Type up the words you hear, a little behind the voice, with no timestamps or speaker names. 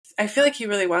I feel like he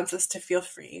really wants us to feel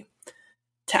free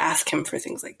to ask him for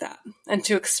things like that and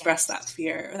to express that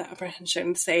fear or that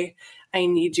apprehension, say, I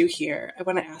need you here. I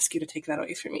want to ask you to take that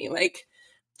away from me. Like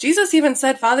Jesus even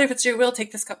said, Father, if it's your will,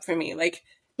 take this cup from me. Like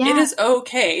it is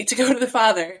okay to go to the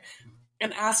Father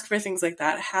and ask for things like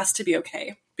that. It has to be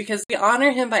okay because we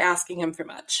honor him by asking him for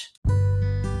much.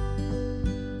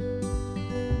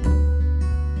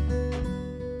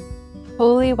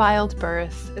 Holy Wild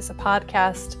Birth is a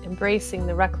podcast embracing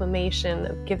the reclamation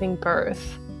of giving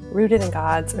birth, rooted in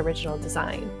God's original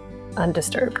design,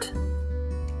 undisturbed.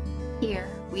 Here,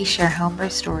 we share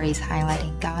homebirth stories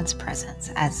highlighting God's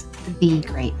presence as the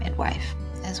great midwife,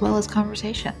 as well as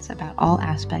conversations about all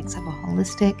aspects of a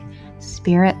holistic,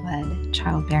 spirit-led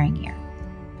childbearing year.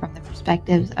 From the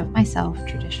perspectives of myself,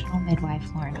 traditional midwife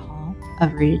Lauren Hall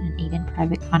of Rooted in Eden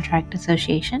Private Contract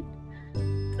Association,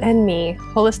 and me,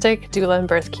 holistic doula and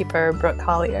birthkeeper Brooke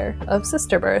Collier of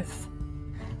Sister Birth.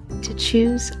 To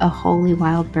choose a holy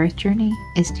wild birth journey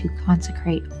is to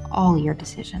consecrate all your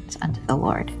decisions unto the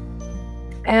Lord.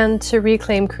 And to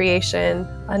reclaim creation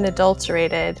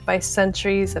unadulterated by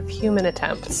centuries of human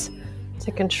attempts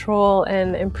to control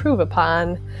and improve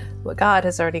upon what God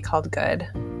has already called good.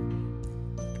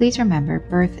 Please remember,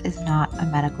 birth is not a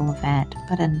medical event,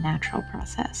 but a natural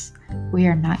process. We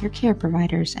are not your care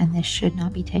providers, and this should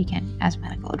not be taken as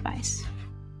medical advice.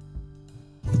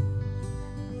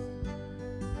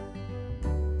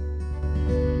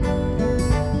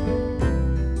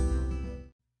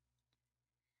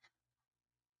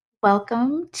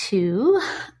 Welcome to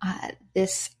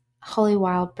this Holy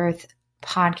Wild Birth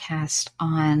podcast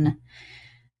on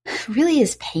really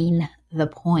is pain the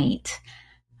point.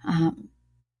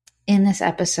 In this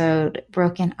episode,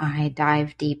 Brooke and I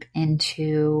dive deep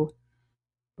into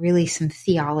really some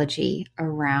theology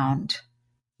around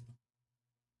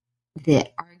the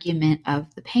argument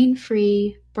of the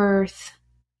pain-free birth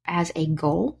as a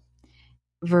goal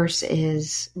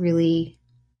versus really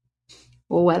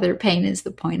whether pain is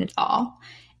the point at all,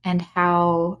 and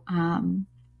how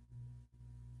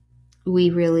we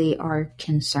really are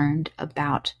concerned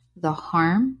about the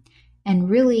harm and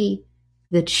really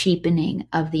the cheapening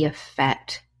of the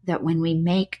effect that when we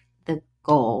make the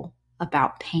goal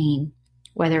about pain,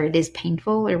 whether it is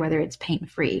painful or whether it's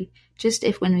pain-free, just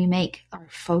if when we make our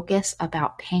focus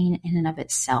about pain in and of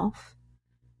itself,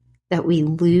 that we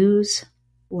lose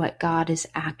what God is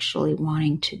actually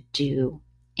wanting to do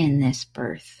in this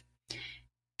birth.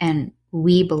 And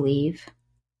we believe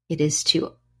it is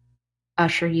to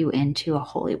usher you into a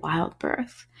holy wild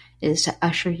birth. It is to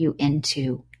usher you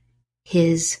into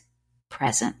his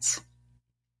presence,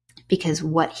 because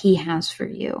what he has for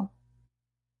you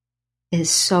is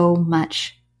so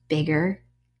much bigger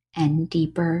and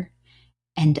deeper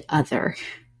and other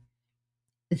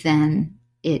than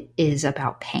it is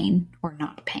about pain or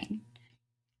not pain.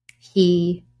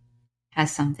 He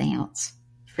has something else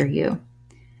for you,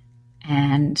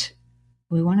 and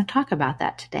we want to talk about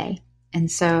that today.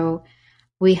 And so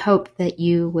we hope that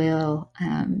you will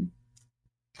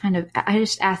I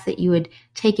just ask that you would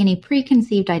take any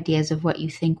preconceived ideas of what you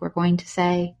think we're going to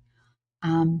say,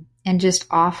 and just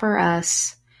offer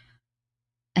us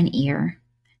an ear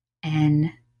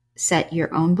and set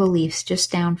your own beliefs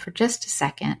just down for just a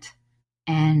second,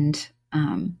 and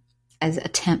as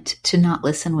attempt to not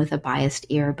listen with a biased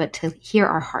ear, but to hear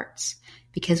our hearts,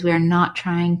 because we are not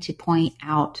trying to point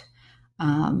out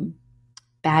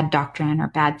bad doctrine or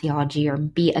bad theology or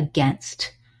be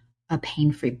against a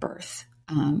pain-free birth.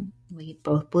 We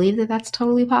both believe that that's a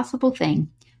totally possible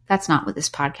thing. That's not what this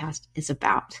podcast is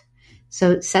about.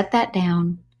 So set that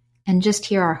down and just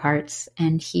hear our hearts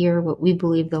and hear what we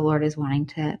believe the Lord is wanting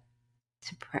to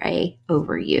pray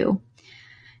over you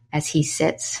as he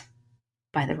sits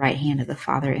by the right hand of the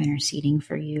Father interceding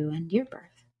for you and your birth.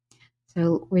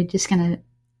 So we're just going to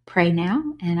pray now,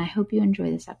 and I hope you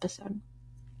enjoy this episode.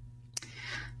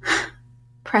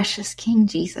 Precious King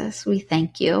Jesus, we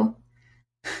thank you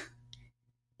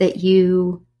that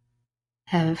you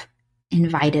have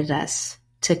invited us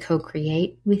to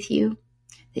co-create with you,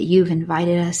 that you've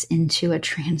invited us into a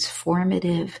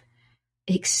transformative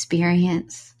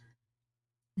experience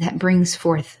that brings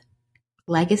forth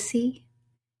legacy,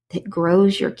 that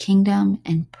grows your kingdom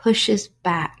and pushes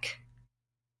back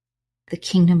the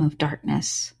kingdom of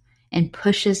darkness and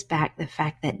pushes back the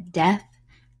fact that death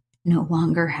no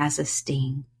longer has a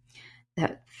sting,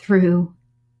 that through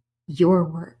your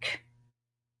work,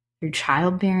 through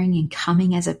childbearing and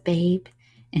coming as a babe,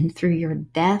 and through your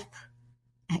death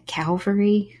at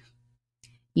Calvary,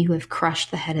 you have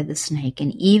crushed the head of the snake.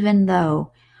 And even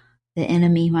though the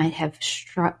enemy might have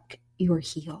struck your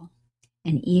heel,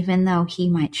 and even though he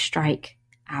might strike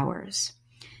ours,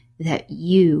 that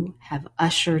you have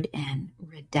ushered in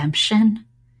redemption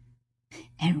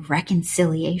and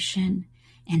reconciliation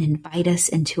and invite us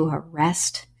into a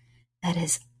rest that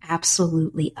is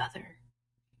absolutely other.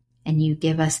 And you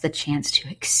give us the chance to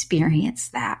experience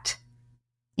that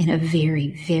in a very,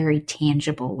 very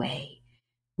tangible way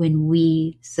when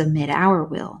we submit our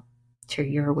will to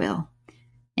your will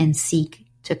and seek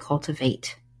to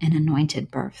cultivate an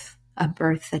anointed birth, a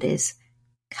birth that is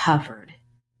covered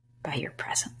by your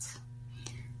presence.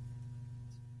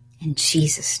 In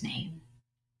Jesus' name,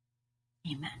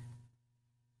 amen.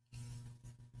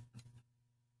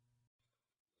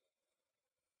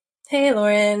 Hey,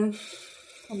 Lauren.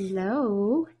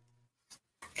 Hello.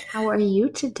 How are you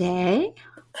today?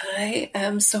 I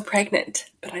am so pregnant,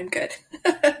 but I'm good.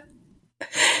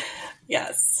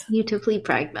 Yes. Beautifully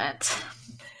pregnant.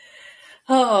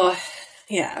 Oh,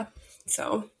 yeah.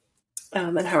 So,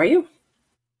 and how are you?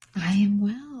 I am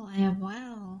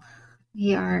well.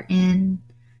 We are in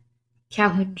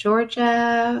Calhoun,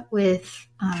 Georgia with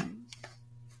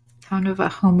kind of a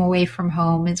home away from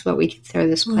home is what we consider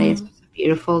this place. It's a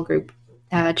beautiful group,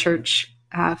 church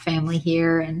family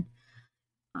here, and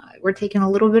we're taking a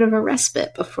little bit of a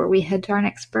respite before we head to our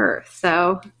next birth.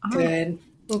 So good.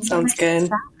 That sounds good.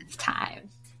 Sabbath time.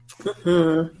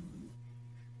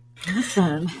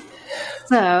 Awesome.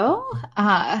 So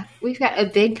we've got a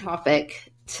big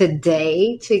topic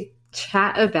today to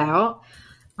chat about,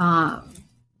 and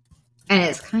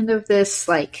it's kind of this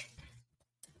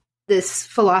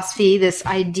philosophy, this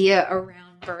idea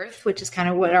around birth, which is kind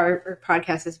of what our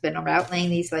podcast has been about, laying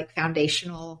these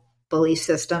foundational belief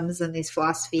systems and these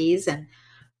philosophies. And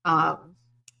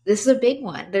this is a big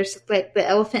one. There's the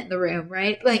elephant in the room,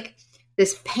 right?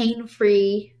 This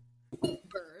pain-free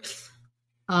birth,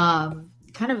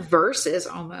 kind of versus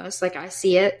almost I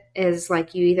see it as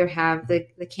you either have the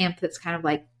camp that's kind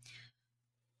of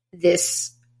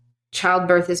this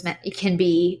childbirth is meant, it can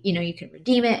be, you can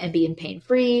redeem it and be in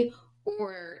pain-free,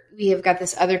 or we have got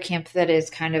this other camp that is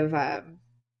kind of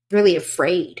really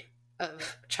afraid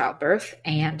of childbirth,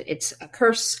 and it's a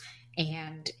curse,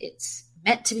 and it's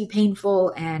meant to be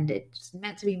painful, and it's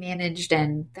meant to be managed,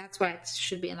 and that's why it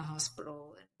should be in the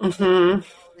hospital. And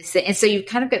so you've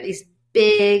kind of got these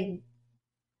big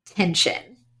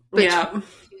tension between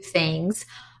two things.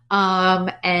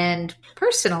 And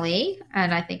personally,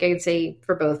 and I think I could say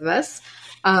for both of us,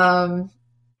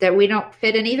 that we don't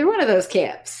fit in either one of those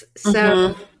camps.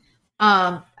 So,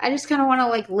 I just kind of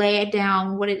want to lay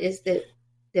down what it is that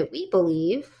we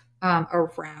believe,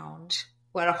 around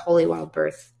what a holy wild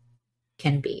birth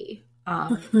can be.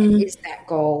 And is that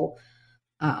goal,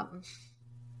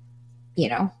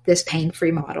 this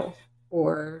pain-free model,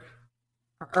 or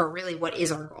really what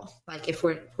is our goal? If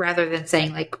we're, rather than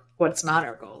saying what's not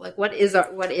our goal, where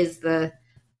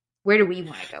do we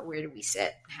want to go? Where do we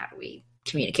sit? How do we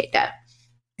communicate that?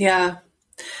 Yeah.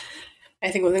 I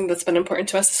think one thing that's been important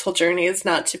to us this whole journey is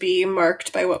not to be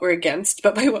marked by what we're against,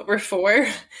 but by what we're for.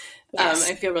 Yes.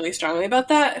 I feel really strongly about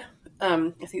that.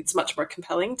 I think it's much more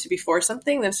compelling to be for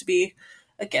something than to be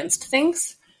against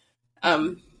things.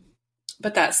 But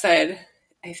that said,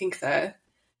 I think it's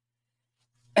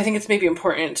maybe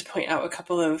important to point out a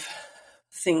couple of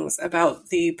things about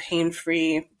the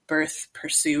pain-free birth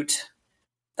pursuit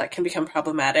that can become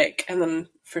problematic, and then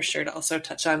for sure to also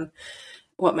touch on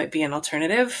what might be an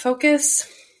alternative focus.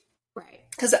 Right.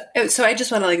 So I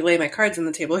just want to lay my cards on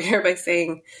the table here by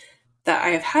saying that I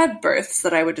have had births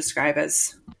that I would describe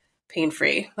as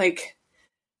pain-free. They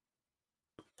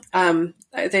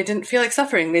didn't feel like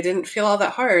suffering. They didn't feel all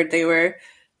that hard. They were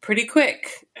pretty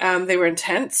quick. They were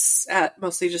intense at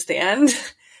mostly just the end,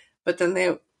 but then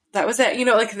that was it.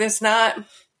 It's not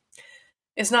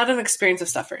an experience of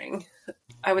suffering.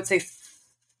 I would say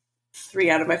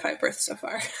 3 out of my 5 births so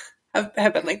far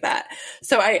have been like that.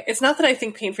 So it's not that I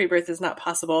think pain-free birth is not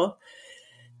possible,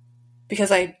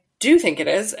 because I do think it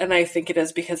is. And I think it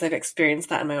is because I've experienced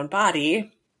that in my own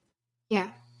body.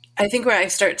 Yeah. I think where I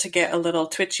start to get a little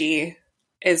twitchy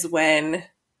is when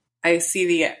I see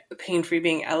the pain-free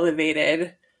being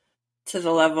elevated to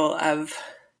the level of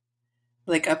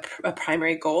a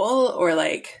primary goal, or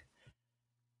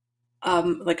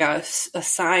a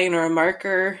sign or a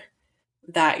marker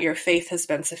that your faith has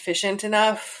been sufficient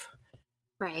enough.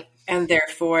 Right. And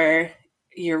therefore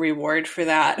your reward for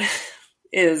that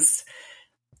is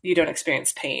you don't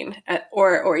experience pain,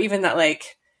 or even that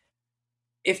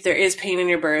if there is pain in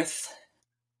your birth,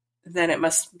 then it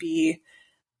must be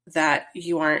that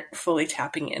you aren't fully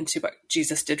tapping into what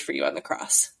Jesus did for you on the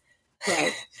cross.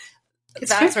 Right.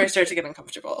 That's where I start to get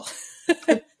uncomfortable.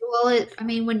 Well,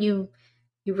 when you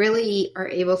really are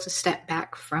able to step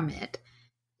back from it,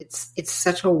 it's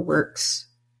such a works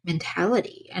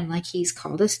mentality, and like he's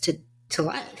called us to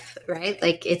life, right?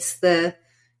 Like it's the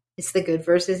good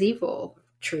versus evil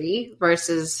tree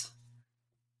versus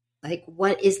like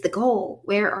what is the goal?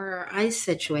 Where are our eyes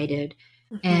situated?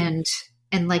 And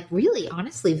like really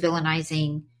honestly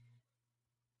villainizing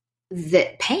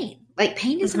that pain. Like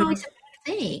pain isn't always a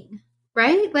bad thing,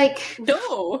 right? Like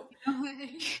No.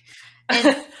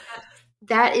 and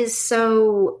that is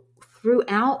so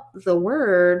throughout the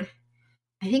word.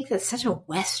 I think that's such a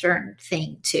Western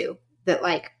thing too, that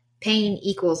like pain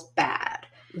equals bad.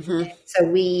 So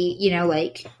we,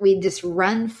 like we just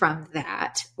run from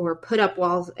that or put up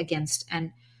walls against,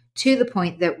 and to the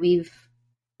point that we've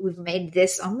made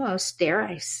this almost, dare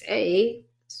I say,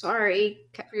 sorry,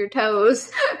 cover your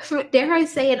toes, but dare I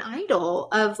say, an idol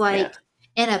of like,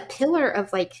 and a pillar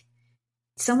of like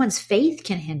someone's faith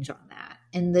can hinge on that.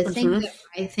 And the thing that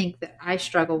I think that I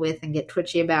struggle with and get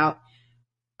twitchy about,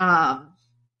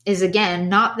 is again,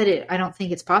 not that I don't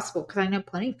think it's possible, because I know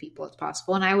plenty of people it's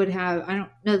possible. And I don't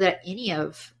know that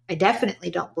I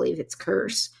definitely don't believe it's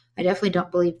curse. I definitely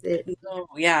don't believe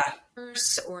that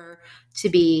curse or to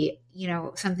be,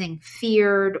 something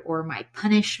feared or my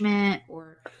punishment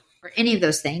or any of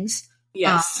those things.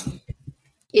 Yes.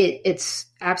 It's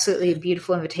absolutely a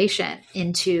beautiful invitation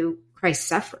into Christ's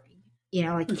suffering,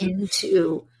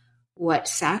 into what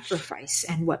sacrifice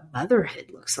and what motherhood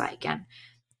looks like.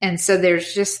 And so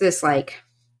there's just this like,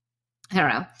 I don't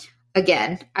know,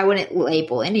 again, I wouldn't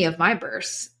label any of my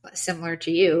births similar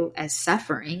to you as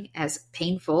suffering, as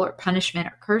painful or punishment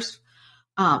or curse.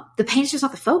 The pain's just not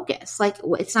the focus. Like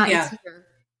it's not, it's either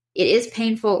it is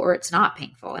painful or it's not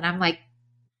painful. And I'm like,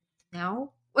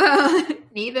 no,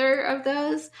 neither of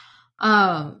those.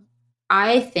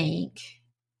 I think,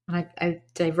 and I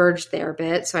diverged there a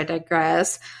bit, so I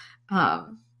digress.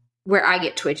 Where I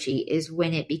get twitchy is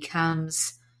when it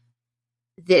becomes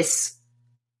this,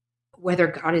 whether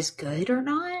God is good or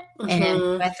not,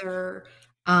 and whether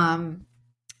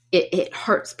it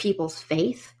hurts people's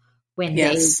faith when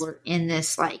they were in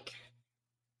this, like,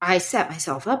 I set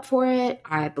myself up for it,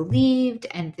 I believed,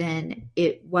 and then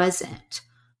it wasn't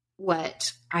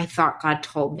what I thought God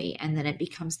told me. And then it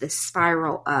becomes this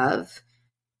spiral of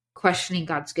questioning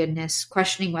God's goodness,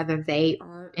 questioning whether they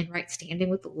are in right standing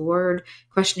with the Lord,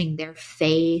 questioning their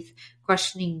faith,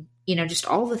 questioning, just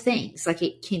all the things. Like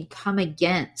it can come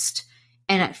against.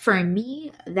 And for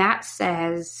me, that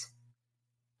says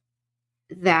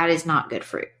that is not good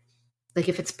fruit. Like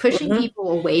if it's pushing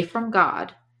people away from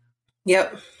God,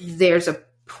 there's a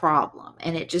problem.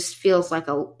 And it just feels like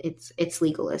it's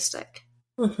legalistic.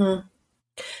 And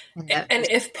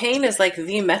if pain is like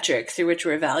the metric through which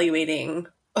we're evaluating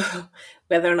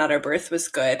whether or not our birth was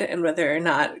good and whether or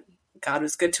not God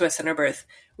was good to us in our birth,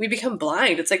 we become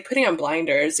blind. It's like putting on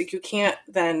blinders. Like you can't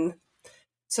then,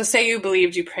 so say you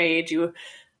believed, you prayed, you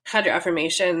had your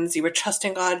affirmations, you were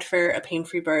trusting God for a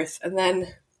pain-free birth, and then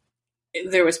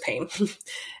there was pain.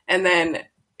 And then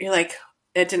you're like,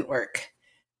 it didn't work.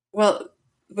 Well,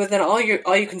 but then all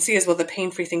you can see is, well, the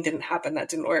pain-free thing didn't happen. That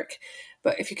didn't work.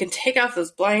 But if you can take off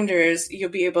those blinders, you'll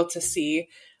be able to see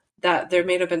that there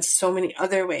may have been so many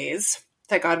other ways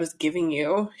that God was giving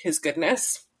you his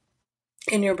goodness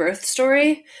in your birth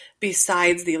story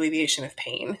besides the alleviation of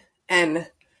pain. And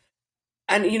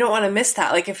you don't want to miss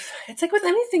that. Like if it's like with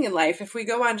anything in life, if we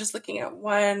go on just looking at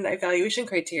one evaluation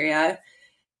criteria,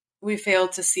 we fail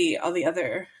to see all the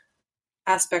other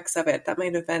aspects of it that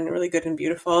might have been really good and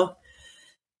beautiful.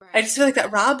 Right. I just feel like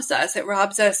that robs us. It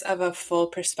robs us of a full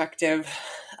perspective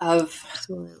of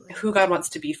who God wants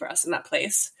to be for us in that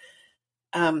place.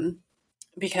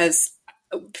 Because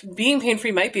being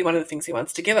pain-free might be one of the things he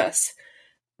wants to give us,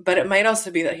 but it might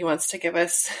also be that he wants to give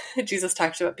us, Jesus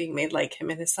talked about being made like him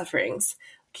in his sufferings.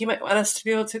 He might want us to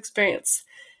be able to experience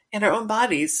in our own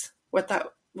bodies what that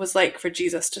was like for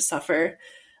Jesus to suffer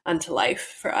unto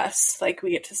life for us, like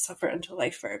we get to suffer unto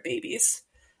life for our babies.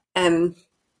 And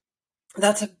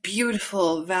that's a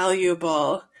beautiful,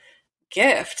 valuable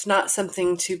gift, not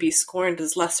something to be scorned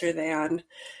as lesser than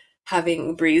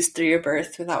having breezed through your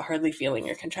birth without hardly feeling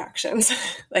your contractions.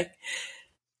 Like,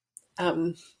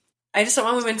 I just don't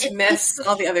want women to miss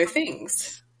all the other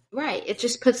things. Right. It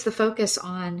just puts the focus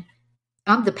on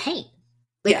the pain.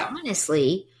 Like,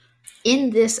 honestly, in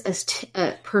this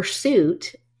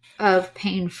pursuit of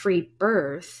pain-free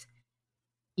birth,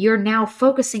 you're now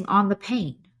focusing on the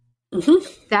pain.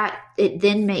 That it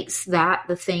then makes that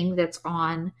the thing that's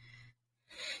on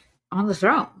the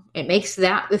throne. It makes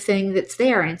that the thing that's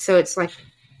there. And so it's like,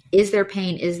 is there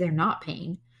pain? Is there not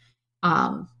pain?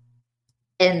 And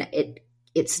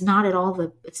it's not at all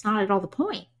the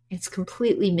point. It's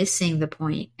completely missing the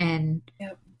point. And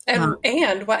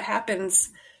And what happens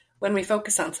when we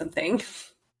focus on something?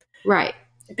 Right.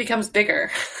 It becomes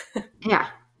bigger. Yeah.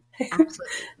 Absolutely.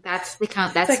 That's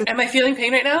like, am I feeling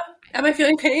pain right now? Am I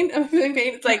feeling pain? Am I feeling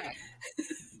pain? It's like,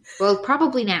 well,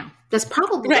 probably now. That's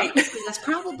probably right. That's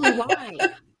probably why.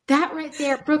 That right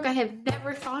there, Brooke, I have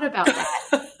never thought about that.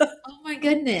 Oh my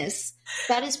goodness.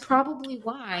 That is probably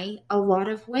why a lot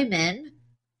of women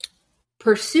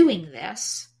pursuing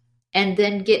this and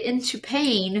then get into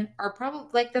pain are probably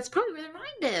like, that's probably where their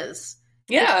mind is.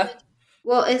 Yeah.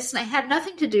 Well, it had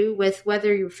nothing to do with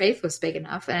whether your faith was big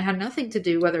enough, and it had nothing to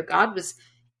do whether God was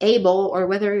able or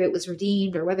whether it was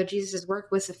redeemed or whether Jesus' work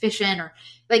was sufficient, or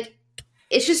like,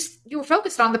 it's just, you were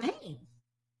focused on the pain.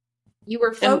 You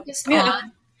were focused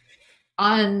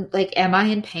on like, am I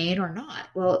in pain or not?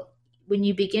 Well, when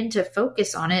you begin to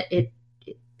focus on it, it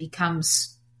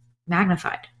becomes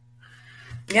magnified.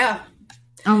 Yeah.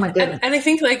 Oh my goodness. And I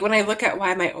think like when I look at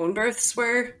why my own births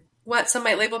were what some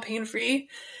might label pain-free,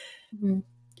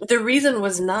 the reason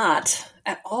was not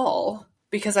at all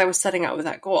because I was setting out with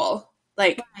that goal.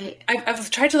 Like, right.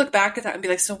 I've tried to look back at that and be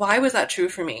like, so why was that true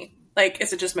for me? Like,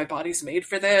 is it just my body's made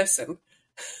for this? And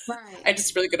right. I'm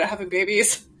just really good at having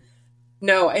babies.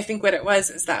 No, I think what it was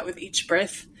is that with each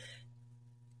birth,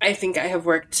 I think I have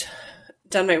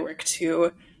done my work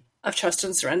of trust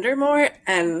and surrender more,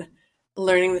 and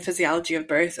learning the physiology of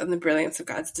birth and the brilliance of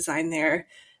God's design there,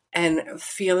 and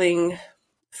feeling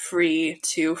free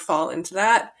to fall into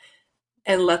that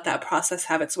and let that process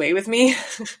have its way with me.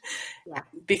 Yeah.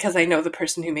 Because I know the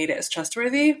person who made it is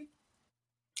trustworthy.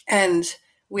 And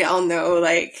we all know,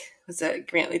 like, was it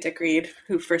Grantley Dick Reed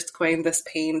who first coined this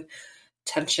pain,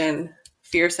 tension,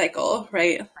 fear cycle,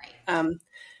 right?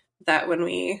 That when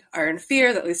we are in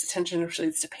fear, that leads to tension, which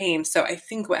leads to pain. So I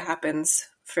think what happens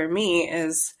for me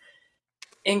is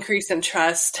increase in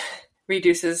trust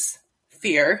reduces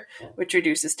fear, which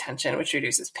reduces tension, which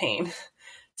reduces pain.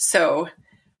 So,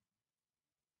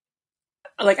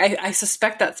 like, I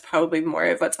suspect that's probably more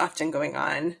of what's often going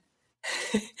on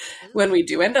when we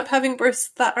do end up having births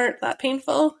that aren't that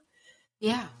painful.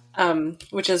 Yeah.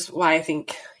 Which is why I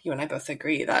think you and I both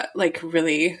agree that, like,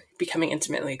 really becoming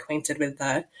intimately acquainted with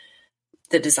the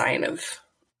design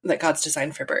that God's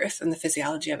design for birth and the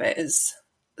physiology of it is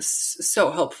so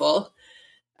helpful.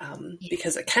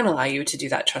 Because it can allow you to do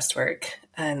that trust work,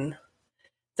 and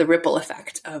the ripple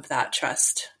effect of that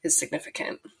trust is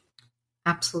significant.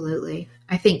 Absolutely.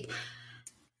 I think,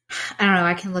 I don't know,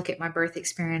 I can look at my birth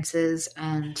experiences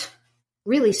and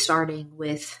really starting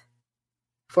with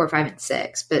 4, 5, and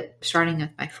 6, but starting with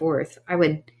my 4th, I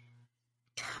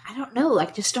don't know, I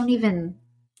just don't even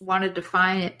want to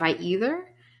define it by either.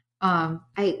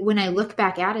 When I look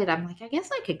back at it, I'm like, I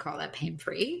guess I could call that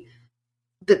pain-free,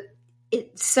 but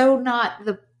it's so not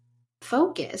the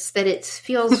focus that it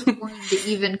feels foreign to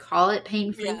even call it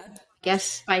pain-free. Yeah. I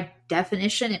guess by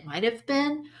definition it might have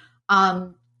been.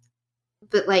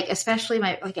 But like, especially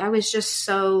I was just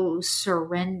so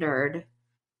surrendered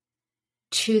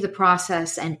to the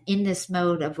process and in this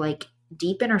mode of like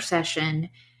deep intercession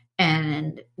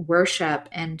and worship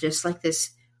and just like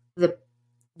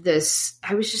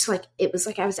I was just like, it was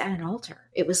like I was at an altar.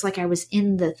 It was like I was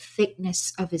in the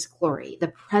thickness of his glory, the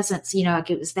presence,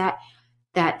 like it was that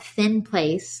thin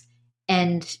place,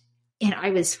 and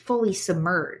I was fully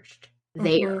submerged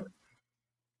there. Mm-hmm.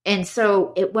 And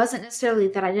so it wasn't necessarily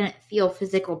that I didn't feel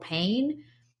physical pain,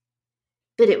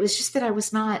 but it was just that I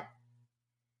was not,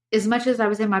 as much as I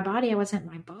was in my body, I wasn't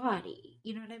my body.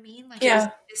 You know what I mean? Like,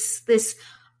 yeah. This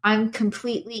I'm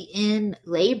completely in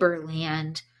labor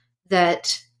land,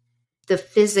 that the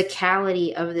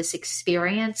physicality of this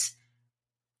experience,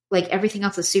 like everything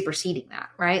else is superseding that,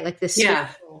 right? Like the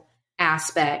spiritual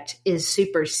aspect is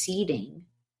superseding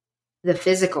the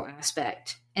physical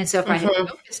aspect. And so if I had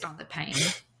focused on the pain,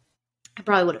 I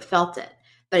probably would have felt it,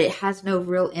 but it has no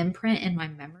real imprint in my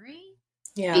memory.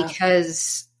 Yeah.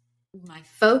 Because my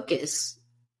focus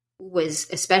was,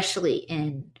 especially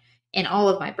in all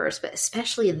of my births, but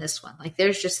especially in this one, like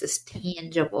there's just this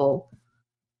tangible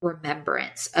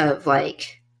remembrance of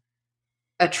like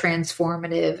a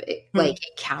transformative like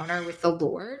encounter with the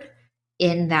Lord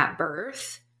in that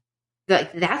birth.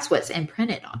 Like that's what's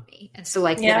imprinted on me. And so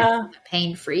like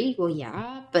pain free, well,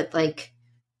 yeah, but like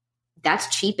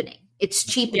that's cheapening. It's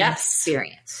cheapening the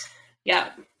experience. Yeah.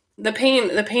 The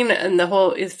pain and the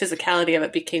whole physicality of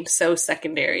it became so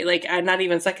secondary. Like, not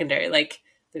even secondary. Like,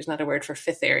 there's not a word for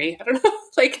fifthary. I don't know.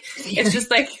 Like, it's just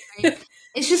like,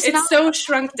 it's so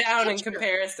shrunk down in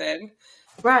comparison.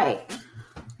 Right.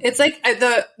 It's like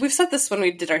we've said this when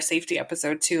we did our safety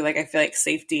episode too. Like, I feel like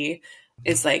safety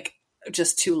is like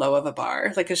just too low of a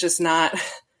bar. Like, it's just not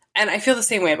And I feel the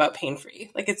same way about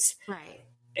pain-free. Like Right.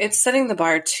 it's setting the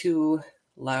bar too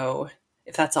low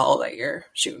if that's all that you're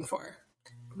shooting for.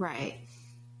 Right.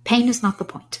 Pain is not the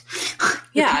point.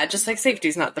 Yeah, just like safety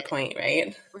is not the point,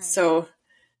 right? Right. So,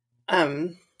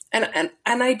 and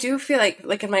I do feel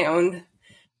like in my own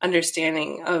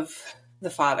understanding of the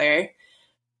Father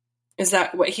is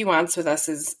that what he wants with us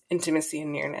is intimacy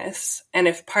and nearness. And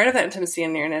if part of that intimacy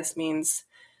and nearness means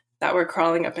that we're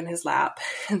crawling up in his lap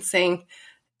and saying,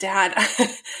 Dad,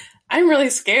 I'm really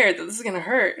scared that this is going to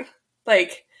hurt.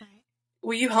 Like,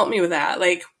 will you help me with that?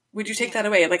 Like, would you take that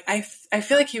away? Like, I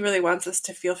feel like he really wants us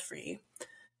to feel free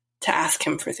to ask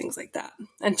him for things like that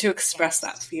and to express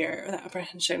that fear or that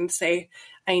apprehension, say,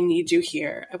 I need you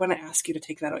here. I want to ask you to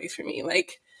take that away from me.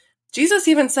 Like, Jesus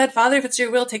even said, Father, if it's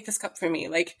your will, take this cup from me.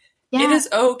 Like, it is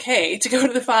okay to go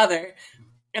to the Father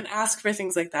and ask for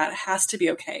things like that. It has to be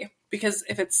okay. Because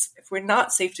if we're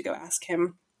not safe to go ask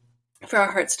him for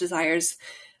our heart's desires,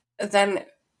 then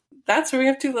that's where we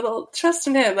have too little trust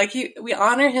in him. Like we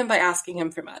honor him by asking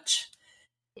him for much.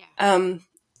 Yeah.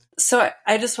 So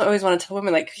I just always want to tell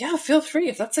women, like, yeah, feel free.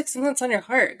 If that's like something that's on your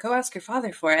heart, go ask your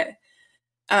Father for it.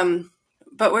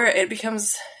 But where it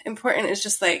becomes important is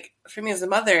just like, for me as a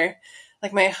mother,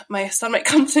 like my son might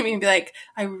come to me and be like,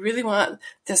 I really want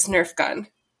this Nerf gun.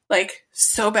 Like,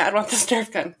 so bad want this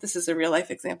Nerf gun. This is a real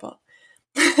life example.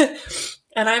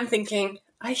 And I'm thinking,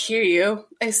 I hear you.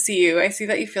 I see you. I see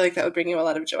that you feel like that would bring you a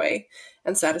lot of joy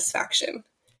and satisfaction.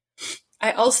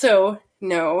 I also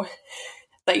know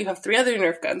that you have 3 other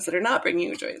Nerf guns that are not bringing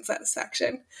you joy and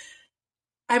satisfaction.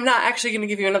 I'm not actually going to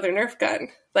give you another Nerf gun.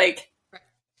 Like,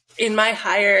 in my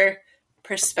higher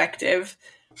perspective,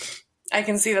 I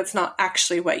can see that's not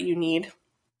actually what you need.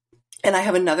 And I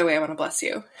have another way I want to bless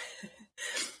you.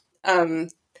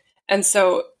 And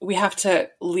so we have to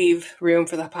leave room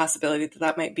for the possibility that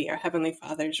that might be our Heavenly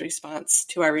Father's response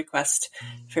to our request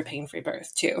for pain-free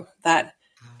birth too. That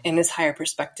in his higher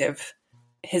perspective,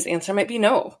 his answer might be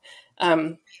no.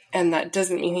 And that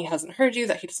doesn't mean he hasn't heard you,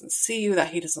 that he doesn't see you,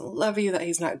 that he doesn't love you, that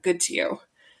he's not good to you.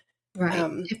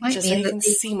 Right. It might just mean so that he can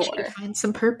see more. Find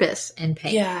some purpose in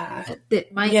pain. Yeah.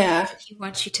 It might mean that he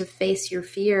wants you to face your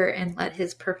fear and let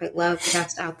his perfect love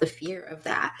cast out the fear of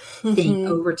that thing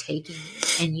overtaking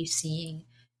you, and you seeing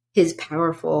his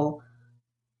powerful,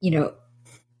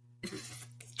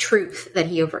 truth that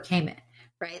he overcame it.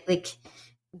 Right? Like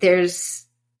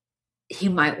he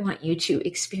might want you to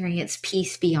experience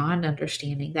peace beyond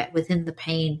understanding, that within the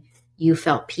pain you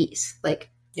felt peace. Like,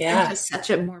 that is such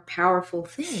a more powerful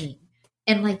thing.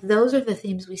 And like, those are the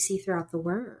themes we see throughout the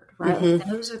word, right? Like,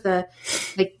 those are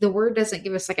the word doesn't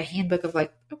give us like a handbook of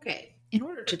like, okay, in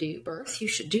order to do birth, you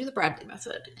should do the Bradley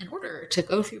method. In order to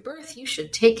go through birth, you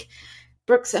should take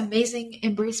Brooke's amazing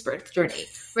embrace birth journey,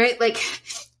 right? Like,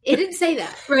 it didn't say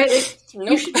that, right?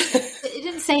 Like, it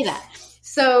didn't say that.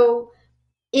 So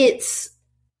it's,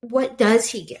 what does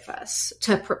he give us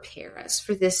to prepare us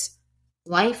for this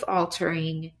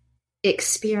life-altering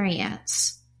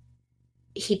experience?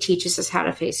 He teaches us how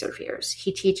to face our fears.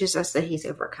 He teaches us that he's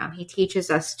overcome. He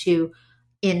teaches us to,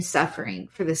 in suffering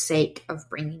for the sake of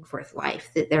bringing forth life,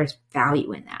 that there's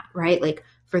value in that, right? Like,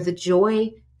 for the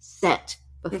joy set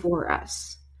before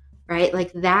us, right?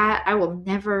 Like, that I will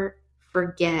never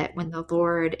forget when the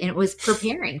Lord, and it was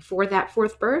preparing for that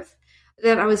 4th birth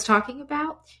that I was talking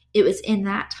about. It was in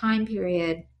that time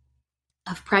period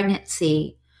of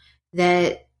pregnancy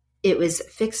that it was,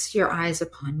 fix your eyes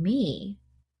upon me,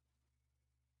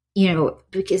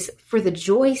 because for the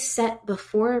joy set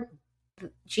before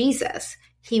Jesus,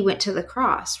 he went to the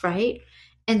cross, right?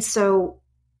 And so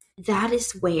that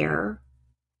is where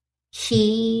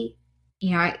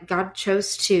God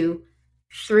chose to,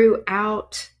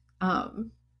 throughout,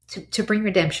 to bring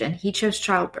redemption, he chose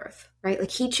childbirth, right?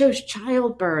 Like, he chose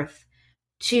childbirth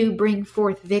to bring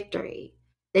forth victory,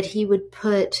 that he would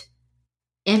put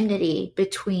enmity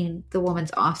between the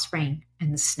woman's offspring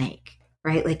and the snake,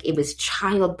 right? Like, it was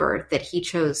childbirth that he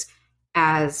chose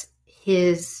as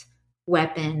his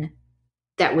weapon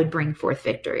that would bring forth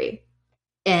victory.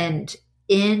 And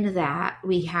in that,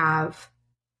 we have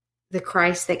the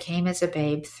Christ that came as a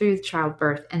babe through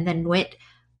childbirth and then went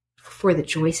for the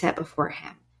joy set before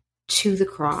him to the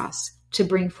cross to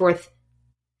bring forth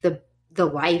the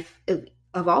life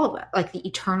of all of us, like the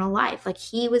eternal life. Like,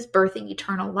 he was birthing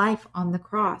eternal life on the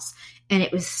cross, and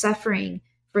it was suffering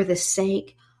for the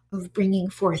sake of bringing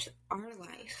forth our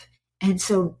life. And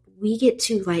so we get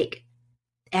to like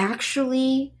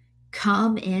actually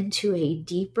come into a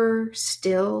deeper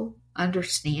still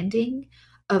understanding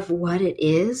of what it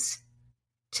is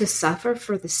to suffer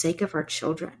for the sake of our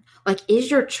children. Like, is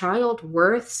your child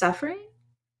worth suffering?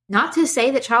 Not to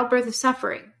say that childbirth is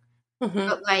suffering, Mm-hmm.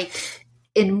 but like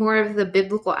in more of the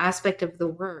biblical aspect of the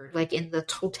word, like in the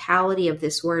totality of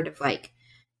this word of like,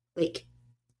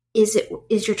 is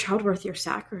your child worth your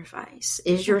sacrifice?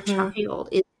 Is your Mm-hmm. child,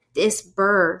 is this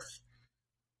birth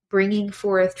bringing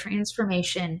forth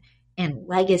transformation and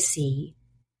legacy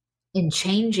and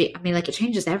changing? I mean, like it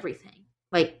changes everything.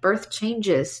 Like birth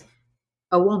changes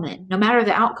a woman, no matter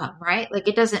the outcome, right? Like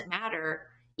it doesn't matter,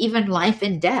 even life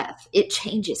and death, it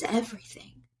changes everything.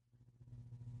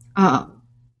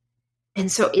 And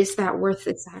so is that worth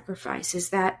the sacrifice?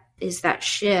 Is that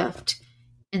shift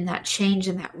and that change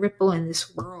and that ripple in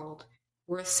this world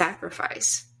worth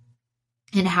sacrifice?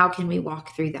 And how can we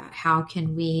walk through that? How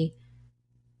can we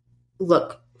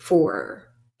look for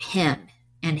him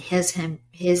and his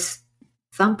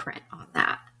thumbprint on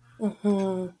that?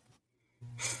 Mm-hmm.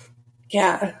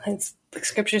 Yeah, it's like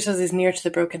scripture says he's near to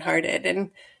the brokenhearted,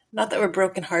 and not that we're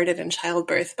brokenhearted in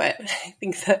childbirth, but I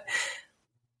think that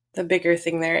the bigger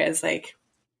thing there is like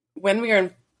when we are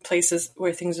in places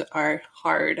where things are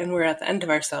hard and we're at the end of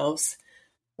ourselves,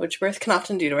 which birth can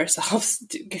often do to ourselves,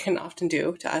 can often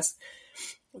do to us.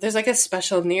 There's like a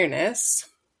special nearness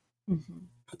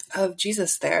of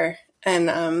Jesus there,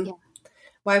 and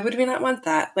why would we not want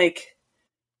that? Like,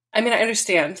 I mean, I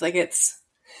understand, like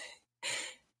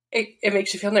it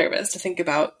makes you feel nervous to think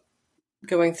about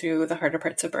going through the harder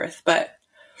parts of birth, but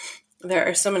there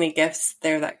are so many gifts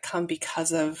there that come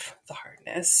because of the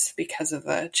hardness, because of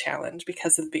the challenge,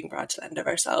 because of being brought to the end of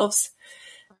ourselves.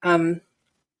 And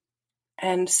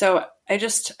so I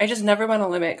just never want to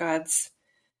limit God's,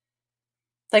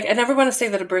 like, I never want to say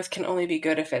that a birth can only be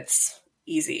good if it's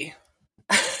easy.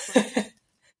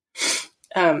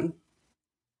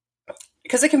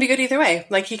 Because it can be good either way.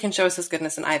 Like he can show us his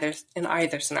goodness in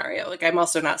either scenario. Like I'm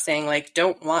also not saying like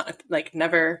don't want, like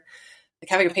never, like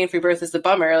having a pain-free birth is a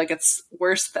bummer. Like it's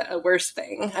a worse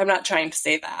thing. I'm not trying to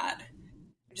say that.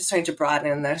 I'm just trying to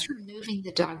broaden this. Removing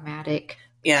the dogmatic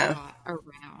Yeah. thought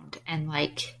around and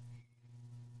like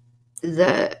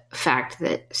the fact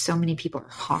that so many people are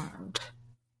harmed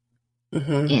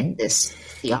in this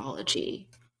theology.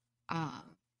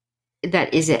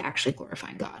 That is it actually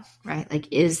glorifying God, right?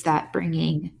 Like, is that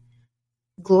bringing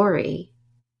glory,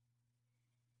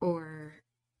 or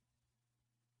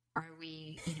are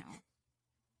we,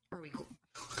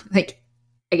 like,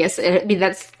 I guess, I mean,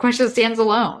 that question stands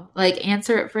alone. Like,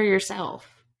 answer it for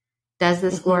yourself. Does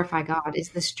this glorify God? Is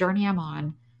this journey I'm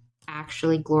on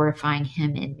actually glorifying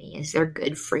him in me? Is there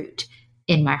good fruit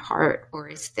in my heart? Or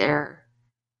is there,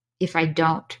 if I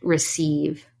don't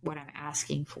receive what I'm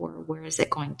asking for, where is it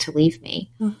going to leave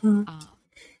me?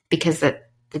 Because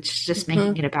it's just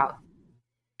making it about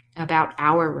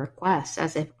our requests,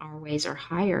 as if our ways are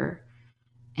higher.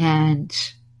 And,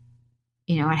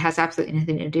 it has absolutely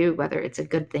nothing to do whether it's a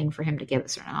good thing for him to give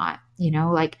us or not.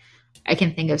 Like I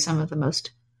can think of some of the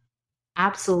most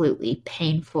absolutely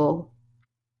painful,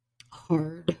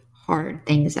 hard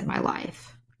things in my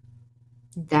life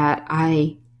that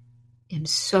I am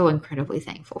so incredibly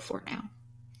thankful for now.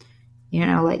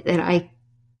 Like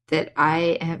that I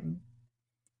am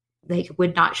like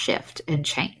would not shift and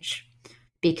change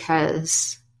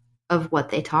because of what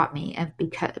they taught me, and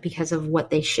because of what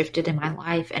they shifted in my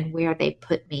life and where they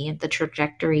put me and the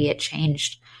trajectory it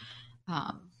changed.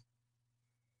 I'm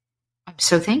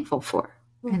so thankful for.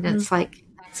 And it's like,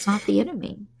 that's not the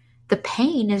enemy. The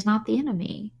pain is not the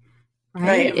enemy,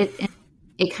 right?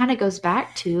 It kind of goes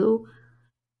back to,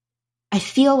 I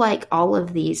feel like all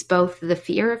of these, both the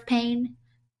fear of pain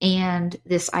and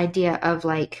this idea of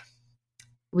like,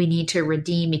 we need to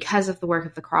redeem because of the work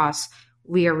of the cross,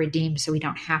 we are redeemed so we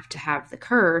don't have to have the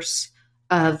curse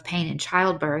of pain and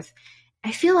childbirth.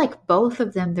 I feel like both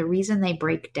of them, the reason they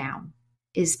break down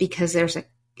is because there's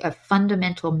a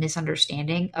fundamental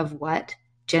misunderstanding of what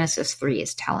Genesis 3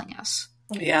 is telling us.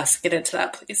 Yes, get into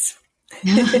that, please.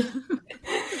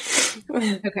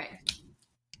 Okay.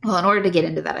 Well, in order to get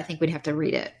into that, I think we'd have to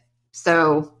read it.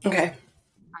 So, okay.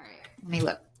 All right, let me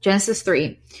look. Genesis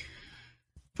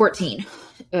 3:14.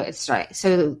 It's right.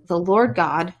 So the Lord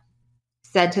God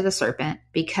said to the serpent,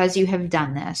 because you have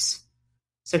done this,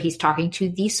 so he's talking to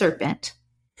the serpent,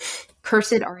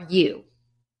 cursed are you,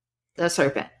 the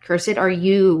serpent, cursed are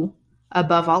you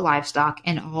above all livestock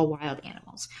and all wild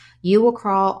animals. You will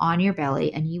crawl on your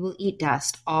belly and you will eat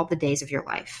dust all the days of your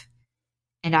life.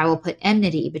 And I will put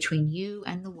enmity between you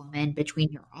and the woman,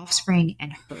 between your offspring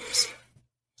and hers.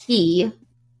 He,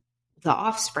 the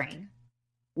offspring,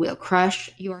 will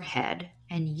crush your head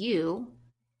and you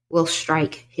will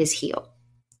strike his heel.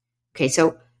 Okay,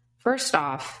 so first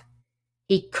off,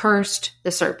 he cursed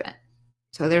the serpent.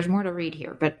 So there's more to read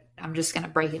here, but I'm just going to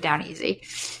break it down easy.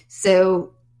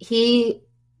 So he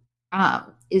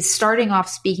is starting off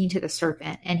speaking to the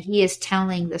serpent, and he is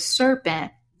telling the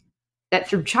serpent that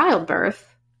through childbirth,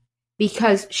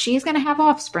 because she's going to have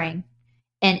offspring,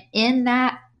 and in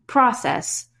that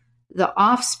process, the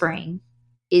offspring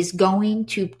is going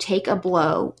to take a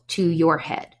blow to your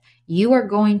head. You are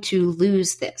going to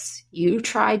lose this. You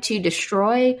tried to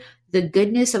destroy the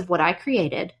goodness of what I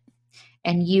created,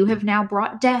 and you have now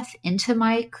brought death into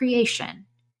my creation.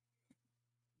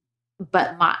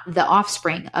 But the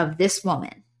offspring of this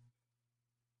woman,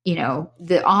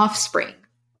 the offspring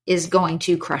is going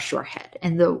to crush your head.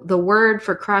 And the word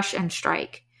for crush and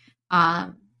strike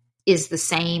is the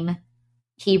same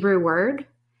Hebrew word.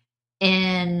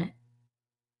 And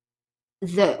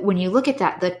when you look at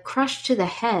that, the crush to the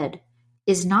head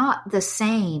is not the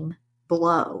same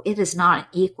blow. It is not an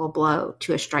equal blow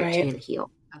to a strike to the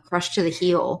heel. A crush to the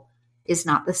heel is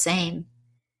not the same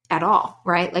at all,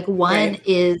 right? Like one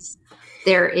is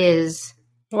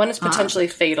potentially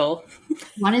fatal.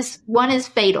 One is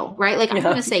fatal, right? Like I'm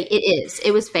going to say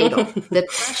it was fatal. The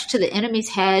crush to the enemy's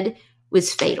head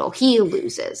was fatal. He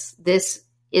loses. This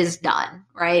is done,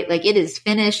 right? Like it is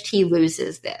finished. He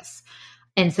loses this.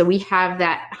 And so we have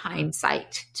that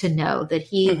hindsight to know that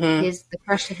the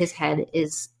crush to his head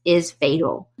is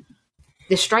fatal.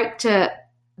 The strike to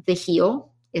the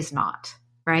heel is not,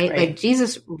 right? Like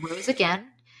Jesus rose again,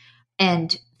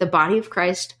 and the body of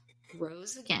Christ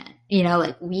rose again.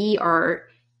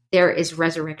 There is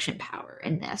resurrection power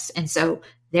in this. And so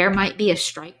there might be a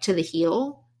strike to the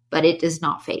heel, but it is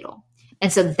not fatal.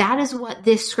 And so that is what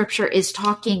this scripture is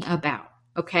talking about.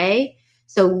 Okay.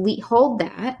 So we hold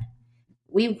that.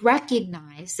 We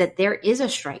recognize that there is a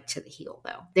strike to the heel,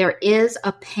 though. There is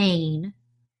a pain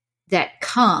that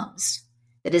comes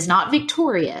that is not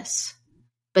victorious,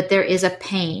 but there is a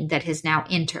pain that has now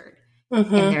entered. And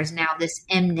there's now this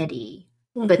enmity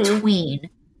between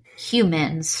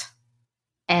humans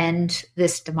and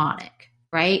this demonic,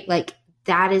 right? Like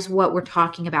that is what we're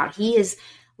talking about. He is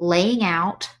laying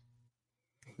out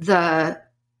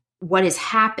what has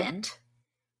happened,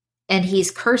 and he's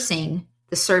cursing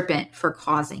the serpent for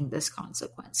causing this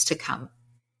consequence to come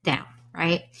down,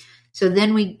 right? So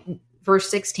then verse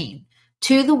 16,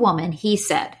 to the woman, he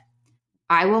said,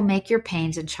 I will make your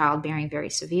pains in childbearing very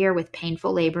severe. With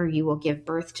painful labor, you will give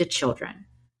birth to children.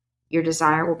 Your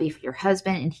desire will be for your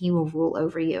husband, and he will rule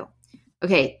over you.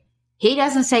 Okay, he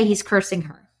doesn't say he's cursing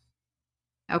her.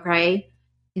 Okay,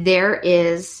 there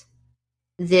is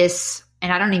this,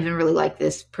 and I don't even really like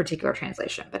this particular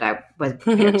translation, but I wasn't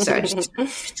prepared, so I just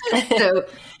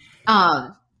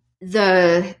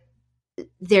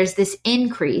there's this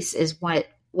increase, is what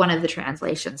one of the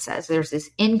translations says. There's this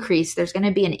increase. There's going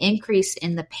to be an increase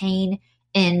in the pain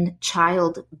in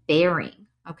childbearing.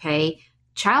 Okay,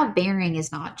 childbearing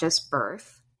is not just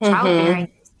birth.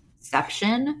 Childbearing is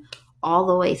conception all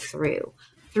the way through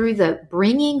the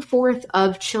bringing forth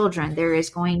of children. There is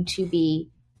going to be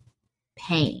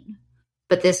pain,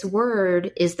 but this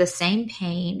word is the same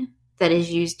pain that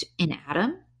is used in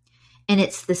Adam, and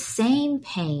it's the same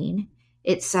pain.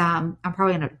 It's I'm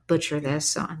probably going to butcher this,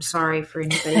 so I'm sorry for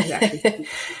anybody who actually speaks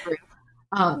Hebrew.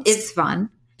 It's fun.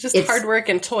 It's hard work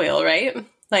and toil, right?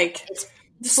 Like it's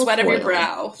sweat of your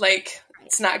brow. Like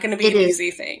it's not going to be an easy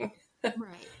thing.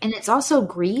 Right. And it's also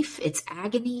grief, it's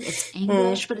agony, it's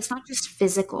anguish, but it's not just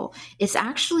physical. It's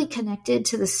actually connected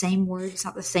to the same word. It's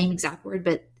not the same exact word,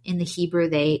 but in the Hebrew,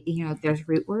 there's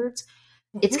root words.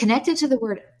 It's connected to the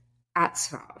word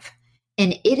atzav.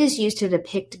 And it is used to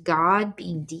depict God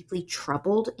being deeply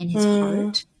troubled in his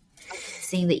heart,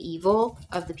 seeing the evil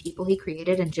of the people he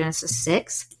created in Genesis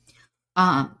 6.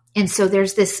 And so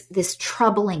there's this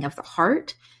troubling of the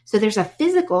heart. So there's a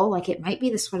physical, like it might be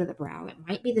the sweat of the brow. It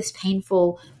might be this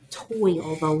painful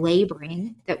toil, the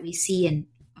laboring that we see in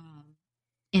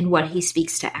what he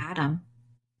speaks to Adam.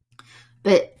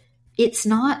 But it's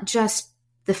not just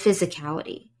the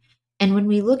physicality. And when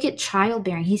we look at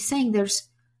childbearing, he's saying there's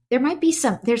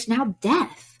now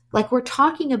death. Like we're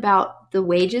talking about the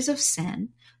wages of sin.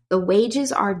 The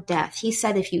wages are death. He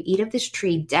said, if you eat of this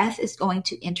tree, death is going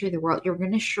to enter the world. You're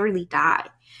going to surely die.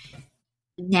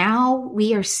 Now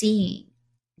we are seeing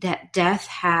that death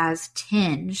has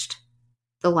tinged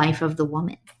the life of the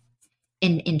woman.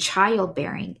 In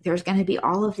childbearing, there's going to be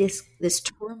all of this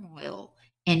turmoil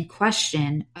and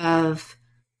question of,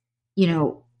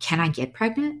 can I get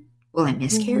pregnant? Will I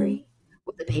miscarry?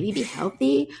 Will the baby be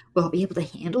healthy? Will I be able to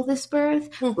handle this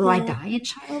birth? Will I die in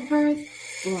childbirth?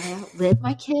 Will I outlive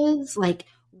my kids?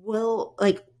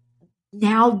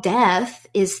 Now death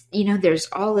is, there's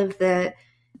all of the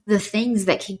things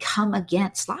that can come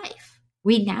against life.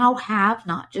 We now have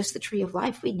not just the tree of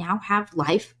life. We now have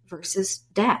life versus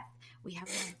death. We have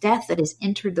now death that has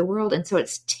entered the world. And so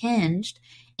it's tinged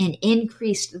and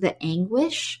increased the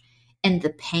anguish and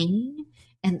the pain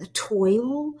and the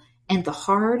toil and the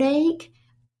heartache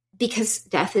because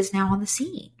death is now on the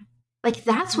scene. Like,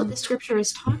 that's what the scripture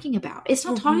is talking about. It's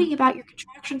not talking about your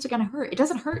contractions are going to hurt. It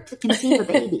doesn't hurt to conceive a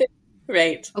baby.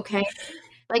 Right. Okay.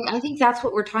 Like, I think that's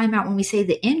what we're talking about when we say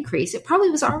the increase. It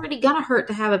probably was already going to hurt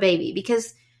to have a baby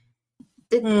because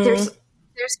there's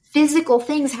physical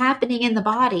things happening in the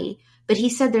body, but he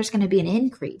said there's going to be an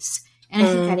increase. And I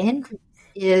think that increase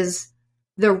is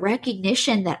the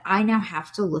recognition that I now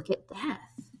have to look at death.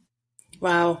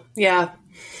 Wow. Yeah.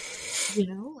 You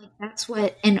know, like that's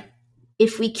what, and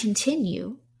if we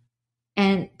continue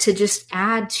and to just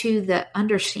add to the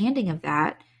understanding of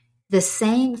that, the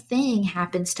same thing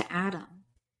happens to Adam.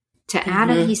 To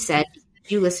Adam, he said,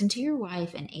 you listened to your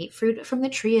wife and ate fruit from the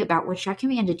tree about which I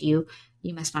commanded you,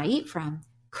 you must not eat from.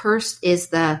 Cursed is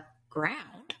the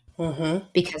ground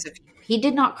because of you. He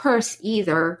did not curse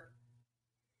either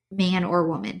man or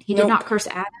woman. He did not curse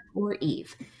Adam or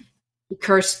Eve. He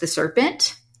cursed the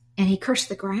serpent and he cursed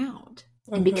the ground.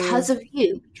 And because of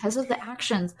you, because of the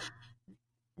actions,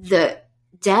 the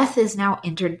death has now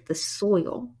entered the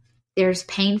soil. There's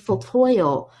painful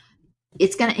toil.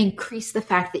 It's going to increase the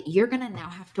fact that you're going to now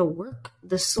have to work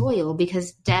the soil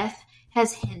because death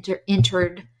has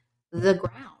entered the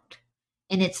ground.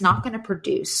 And it's not going to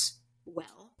produce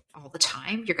well all the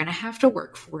time. You're going to have to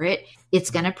work for it.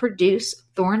 It's going to produce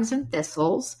thorns and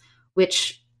thistles,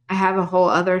 which I have a whole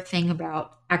other thing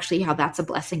about actually how that's a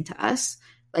blessing to us.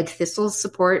 Like thistles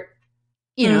support,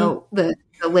 you know, the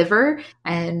liver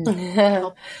and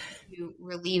help to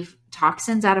relieve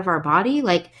toxins out of our body.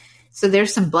 Like, so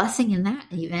there's some blessing in that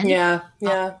even. Yeah. We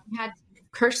had to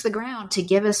curse the ground to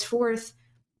give us forth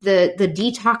the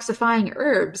detoxifying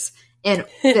herbs and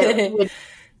that would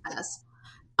us.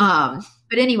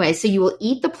 But anyway, so you will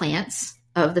eat the plants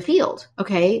of the field,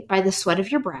 okay? By the sweat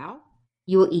of your brow,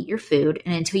 you will eat your food,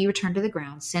 and until you return to the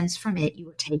ground, since from it you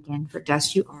were taken, for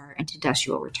dust you are, and to dust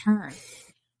you will return.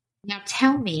 Now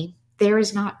tell me, there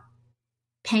is not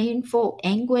painful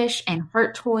anguish and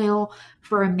heart toil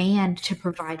for a man to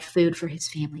provide food for his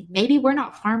family. Maybe we're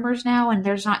not farmers now, and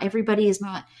everybody is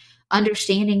not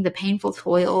understanding the painful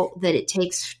toil that it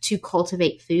takes to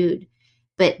cultivate food.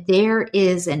 But there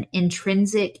is an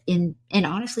intrinsic and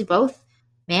honestly, both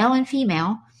male and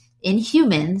female in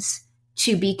humans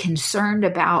to be concerned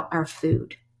about our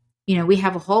food. You know, we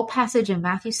have a whole passage in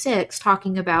Matthew 6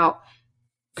 talking about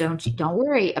don't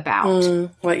worry about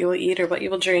what you will eat or what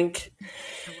you will drink.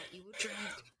 Or what you will drink.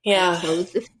 Yeah. I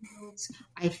clothe the fields.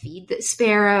 I feed the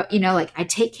sparrow. You know, like I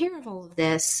take care of all of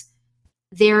this.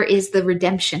 There is the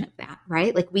redemption of that,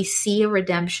 right? Like we see a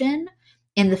redemption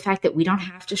in the fact that we don't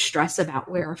have to stress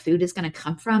about where our food is going to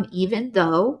come from, even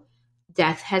though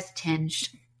death has tinged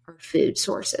our food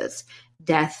sources.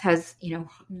 Death has, you know,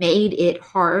 made it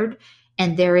hard.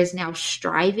 And there is now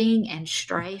striving and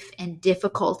strife and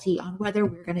difficulty on whether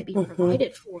we're going to be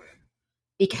provided for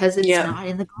because it's not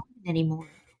in the garden anymore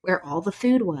where all the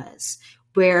food was,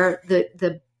 where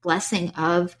the blessing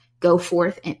of go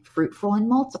forth and fruitful and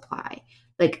multiply.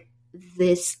 Like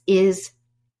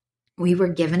we were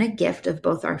given a gift of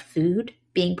both our food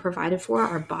being provided for,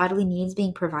 our bodily needs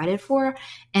being provided for,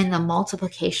 and the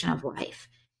multiplication of life.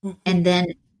 And then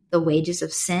the wages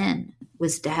of sin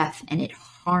was death, and it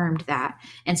harmed that.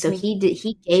 And so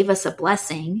he gave us a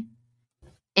blessing,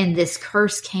 and this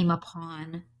curse came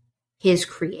upon his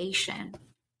creation,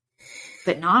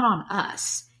 but not on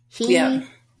us. He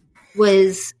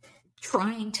was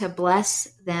trying to bless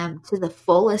them to the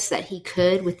fullest that he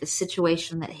could with the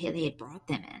situation that they had brought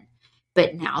them in.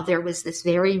 But now there was this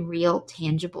very real,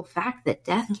 tangible fact that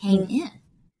death came in.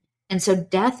 And so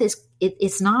death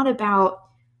it's not about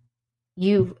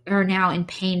you are now in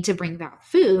pain to bring about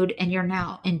food and you're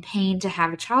now in pain to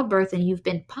have a childbirth and you've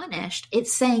been punished.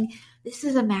 It's saying this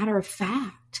is a matter of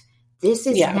fact. This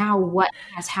is now what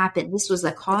has happened. This was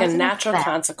a cause like a natural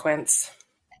consequence.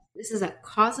 This is a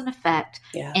cause and effect,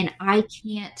 and I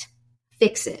can't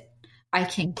fix it. I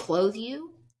can clothe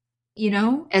you, you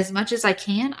know, as much as I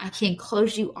can. I can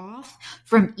close you off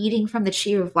from eating from the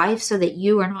tree of life so that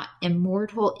you are not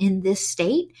immortal in this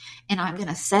state. And I'm going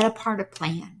to set apart a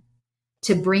plan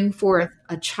to bring forth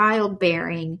a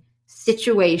childbearing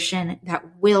situation that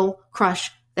will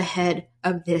crush the head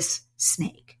of this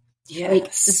snake.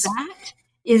 Yes. Like that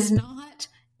is not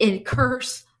a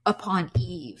curse upon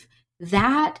Eve.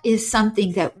 That is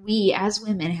something that we as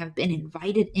women have been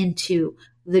invited into,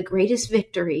 the greatest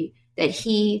victory that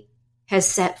he has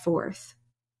set forth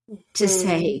to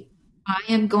say,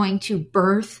 I am going to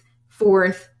birth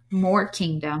forth more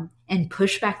kingdom and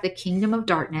push back the kingdom of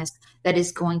darkness that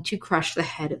is going to crush the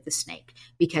head of the snake,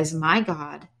 because my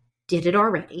God did it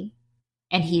already.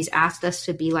 And he's asked us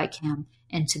to be like him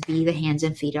and to be the hands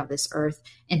and feet of this earth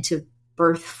and to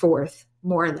birth forth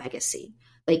more legacy.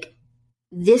 Like,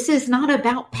 this is not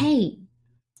about pain,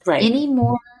 right? Any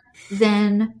more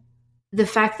than the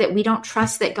fact that we don't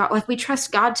trust that God, like we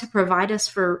trust God to provide us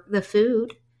for the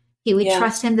food. We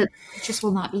trust him that the righteous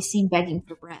will not be seen begging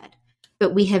for bread.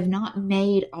 But we have not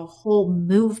made a whole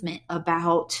movement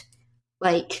about,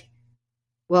 like,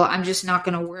 well, I'm just not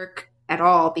going to work at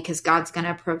all because God's going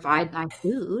to provide my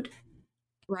food,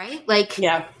 right? Like,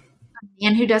 yeah. A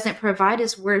man who doesn't provide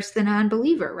is worse than an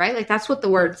unbeliever, right? Like, that's what the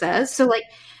word says. So, like,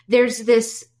 there's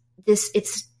this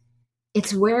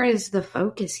it's where is the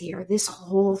focus here? This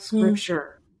whole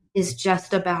scripture is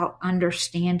just about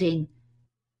understanding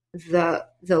the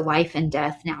life and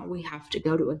death. Now we have to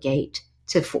go to a gate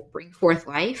to bring forth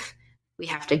life. We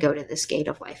have to go to this gate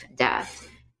of life and death.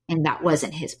 And that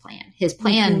wasn't his plan. His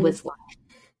plan was life.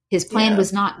 His plan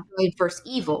was not good versus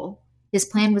evil. His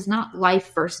plan was not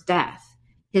life versus death.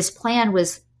 His plan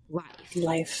was life.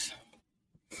 Life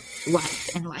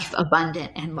And life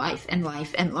abundant and life and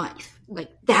life and life. Like,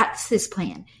 that's his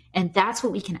plan. And that's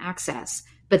what we can access.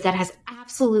 But that has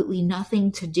absolutely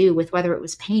nothing to do with whether it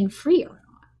was pain-free or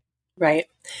not. Right.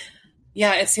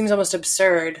 Yeah, it seems almost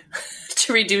absurd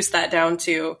to reduce that down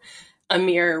to a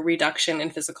mere reduction in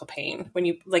physical pain. When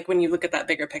you look at that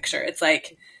bigger picture, it's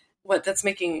like, what, that's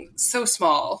making so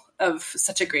small of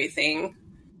such a great thing.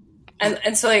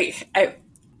 And so, like,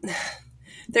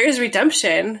 there is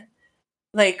redemption.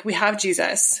 Like, we have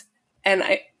Jesus, and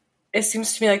it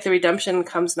seems to me like the redemption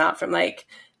comes not from, like,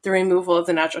 the removal of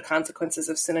the natural consequences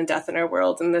of sin and death in our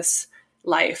world in this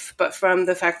life, but from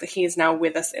the fact that he is now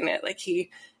with us in it. Like,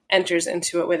 he enters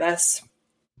into it with us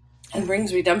and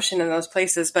brings redemption in those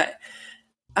places. But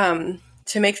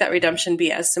to make that redemption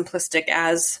be as simplistic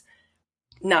as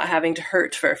not having to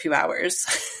hurt for a few hours,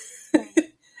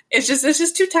 it's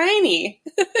just too tiny.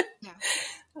 You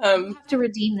have to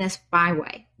redeem this by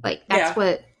way. Like, that's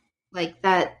what, like,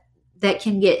 that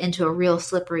can get into a real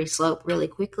slippery slope really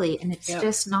quickly. And it's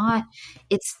just not,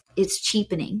 it's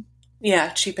cheapening. Yeah.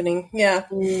 Cheapening. Yeah.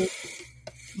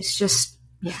 It's just,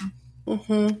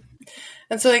 Mm-hmm.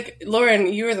 And so, like,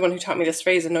 Lauren, you were the one who taught me this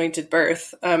phrase, anointed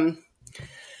birth,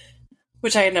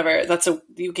 which I had never,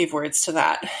 you gave words to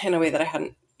that in a way that I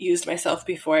hadn't used myself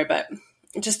before, but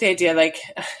just the idea, like,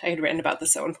 I had written about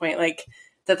this at one point, like,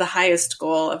 that the highest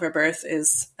goal of our birth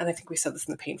is, and I think we said this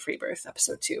in the pain-free birth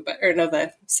episode too,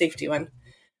 the safety one.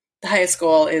 The highest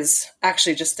goal is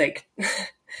actually just, like,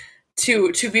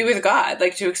 to be with God,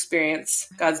 like, to experience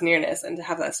God's nearness and to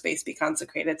have that space be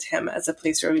consecrated to him as a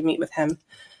place where we meet with him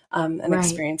and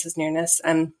experience his nearness.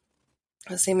 And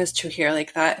the same is true here.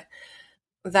 Like, that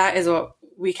is what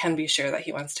we can be sure that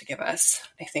he wants to give us,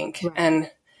 I think. Right.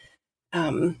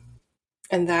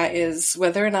 And that is,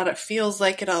 whether or not it feels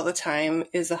like it all the time,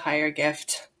 is a higher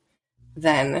gift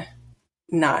than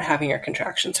not having your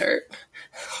contractions hurt.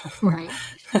 Right.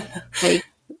 Like,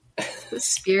 the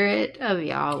Spirit of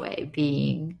Yahweh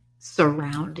being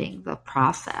surrounding the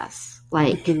process.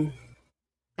 Like,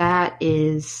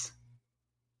 that's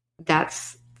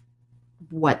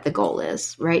what the goal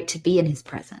is, right? To be in his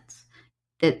presence.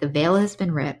 That the veil has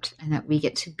been ripped and that we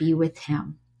get to be with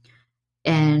him.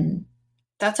 And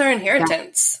that's our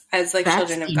inheritance as, like,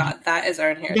 children of God. That is our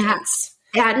inheritance.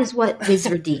 That is what is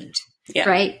redeemed,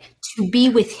 right? To be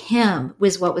with him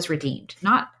was what was redeemed,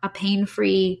 not a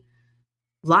pain-free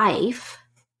life.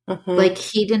 Like,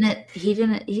 he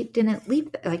didn't leave.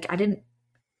 Like, I didn't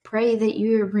pray that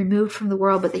you're removed from the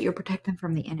world, but that you're protected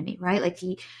from the enemy, right? Like,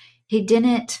 he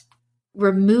didn't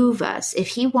remove us. If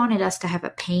he wanted us to have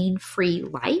a pain-free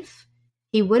life,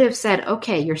 he would have said,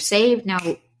 okay, you're saved now.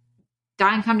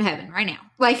 Die and come to heaven right now.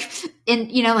 Like,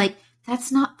 and like,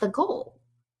 that's not the goal.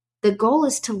 The goal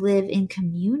is to live in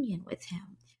communion with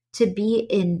him, to be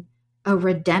in a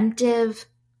redemptive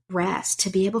rest,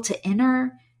 to be able to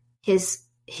enter his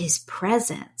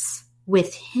presence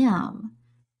with him.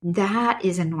 That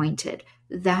is anointed.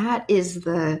 That is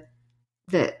the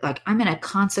like, I'm going to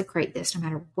consecrate this no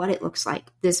matter what it looks like.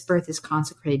 This birth is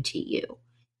consecrated to you.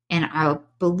 And I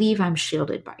believe I'm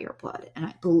shielded by your blood. And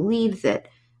I believe that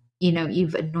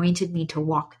you've anointed me to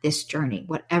walk this journey,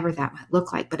 whatever that might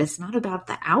look like. But it's not about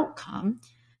the outcome.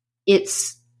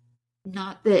 It's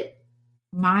not that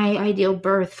my ideal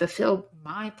birth fulfilled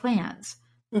my plans.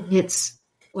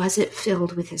 Was it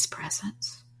filled with his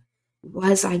presence?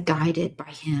 Was I guided by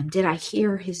him? Did I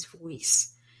hear his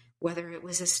voice? Whether it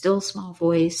was a still small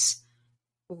voice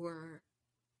or,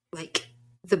 like,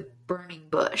 the burning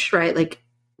bush, right? Like,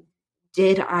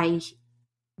 did I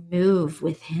move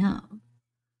with him?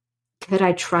 Could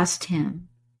I trust him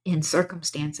in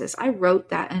circumstances? I wrote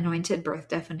that anointed birth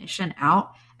definition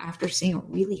out after seeing a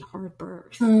really hard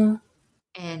birth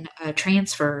and a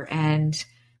transfer. And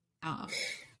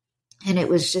it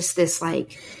was just this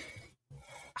like,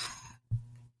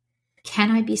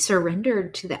 can I be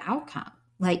surrendered to the outcome?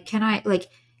 Like, am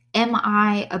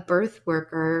I a birth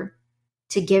worker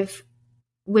to give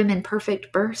women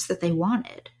perfect births that they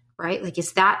wanted? Right? Like,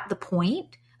 is that the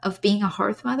point of being a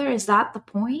hearth mother? Is that the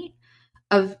point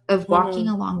of walking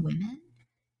along women?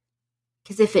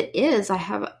 Because if it is, I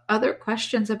have other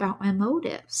questions about my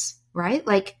motives, right?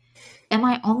 Like, am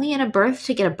I only in a birth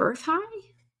to get a birth high?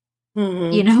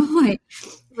 You know,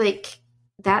 like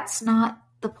that's not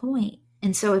the point.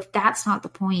 And so if that's not the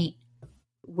point,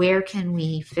 where can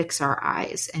we fix our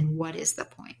eyes, and what is the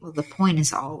point? Well, the point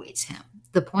is always him.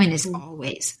 The point is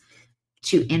always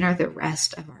to enter the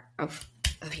rest of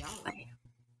Yahweh.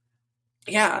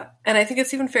 Yeah. And I think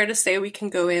it's even fair to say we can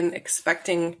go in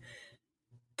expecting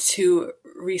to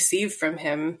receive from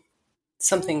him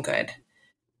something good.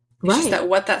 It's just that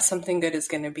what that something good is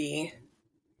going to be,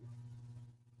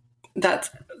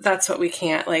 that's what we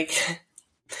can't like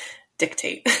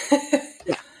dictate.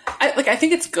 Yeah. I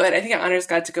think it's good. I think it honors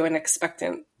God to go in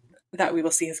expectant that we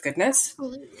will see his goodness.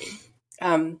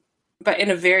 Absolutely. But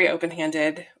in a very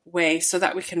open-handed way so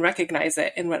that we can recognize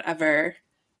it in whatever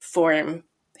form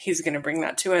he's going to bring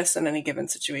that to us in any given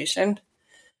situation.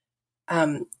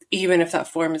 Even if that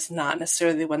form is not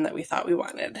necessarily the one that we thought we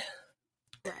wanted.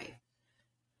 Right.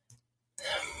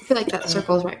 I feel like that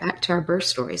circles right back to our birth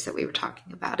stories that we were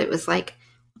talking about. It was like,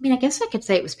 I mean, I guess I could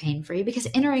say it was pain-free because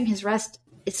entering his rest,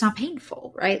 it's not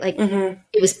painful, right? Like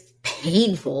it was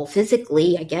painful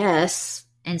physically, I guess,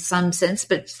 in some sense,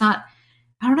 but it's not,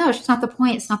 I don't know. It's not the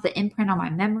point. It's not the imprint on my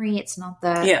memory. It's not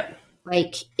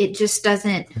like, it just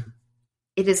doesn't,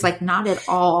 it is like not at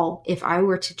all. If I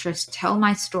were to just tell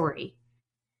my story,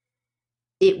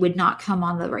 it would not come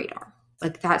on the radar.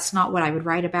 Like, that's not what I would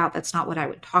write about. That's not what I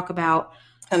would talk about.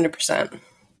 100%.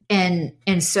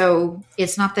 And so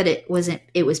it's not that it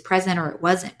was present or it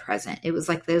wasn't present. It was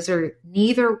like,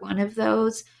 neither one of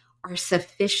those are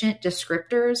sufficient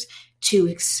descriptors to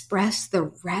express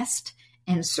the rest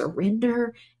and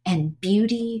surrender and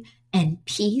beauty and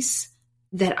peace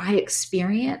that I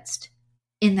experienced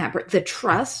in that birth, the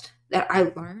trust that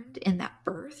I learned in that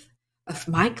birth of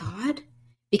my God,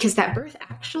 because that birth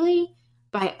actually,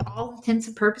 by all intents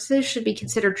and purposes, should be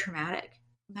considered traumatic.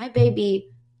 My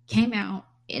baby came out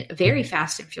very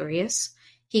fast and furious.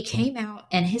 He came out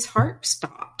and his heart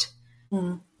stopped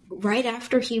right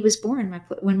after he was born.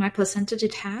 When my placenta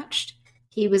detached,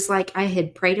 he was like, I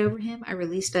had prayed over him. I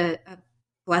released a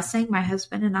blessing. My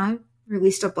husband and I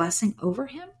released a blessing over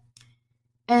him,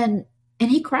 and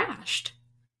he crashed.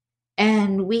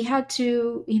 And we had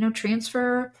to,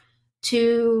 transfer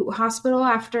to hospital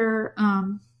after,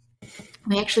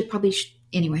 we actually probably,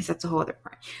 anyways, that's a whole other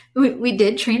part. We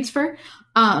did transfer.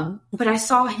 But I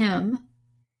saw him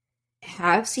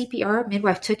have CPR.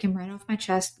 Midwife took him right off my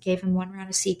chest, gave him one round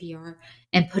of CPR,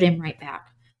 and put him right back.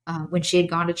 When she had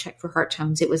gone to check for heart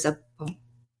tones, it was a boom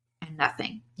and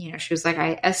nothing. She was like,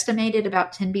 I estimated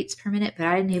about 10 beats per minute, but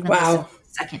I didn't even listen to the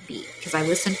second beat because I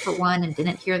listened for one and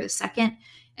didn't hear the second.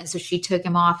 And so she took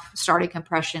him off, started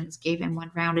compressions, gave him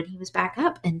one round, and he was back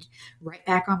up and right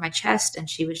back on my chest. And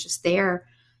she was just there.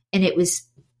 And it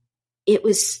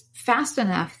was fast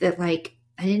enough that like,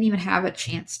 I didn't even have a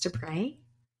chance to pray.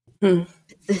 The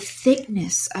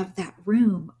thickness of that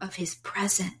room, of his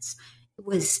presence,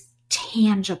 was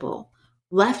tangible,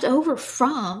 left over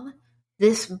from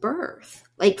this birth,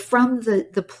 like from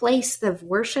the place of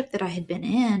worship that I had been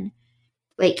in.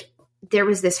 Like, there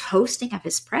was this hosting of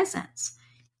his presence.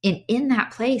 And in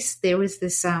that place, there was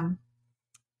this,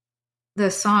 the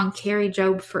song Carry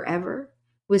Job Forever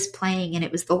was playing, and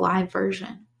it was the live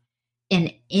version.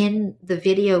 And in the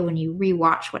video, when you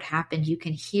rewatch what happened, you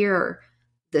can hear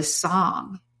the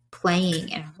song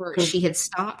playing, and she had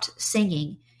stopped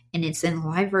singing, and it's in the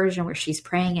live version where she's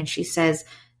praying, and she says,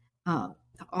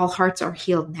 all hearts are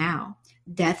healed now.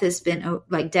 Death is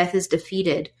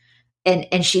defeated.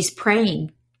 And she's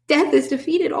praying, death is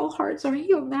defeated. All hearts are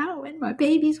healed now. And my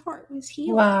baby's heart was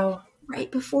healed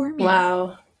right before me.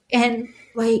 Wow. And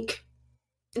like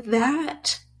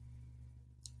that,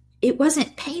 it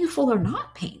wasn't painful or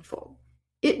not painful.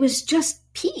 It was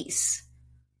just peace.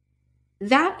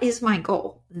 That is my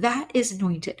goal. That is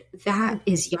anointed. That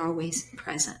is Yahweh's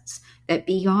presence. That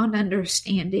beyond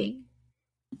understanding,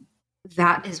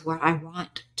 that is what I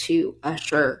want to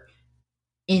usher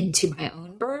into my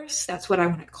own births. That's what I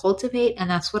want to cultivate. And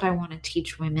that's what I want to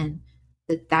teach women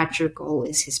that your goal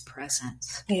is his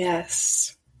presence.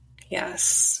 Yes.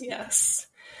 Yes. Yes.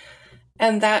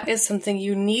 And that is something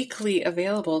uniquely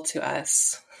available to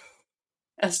us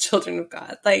as children of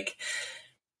God. Like,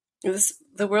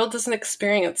 the world doesn't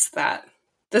experience that.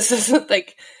 This isn't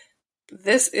like,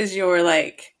 this is your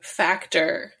like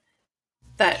factor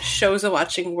that shows a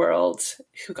watching world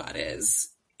who God is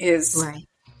Right.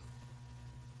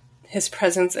 his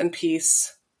presence and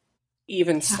peace.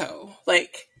 Even so,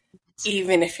 like,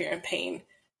 even if you're in pain,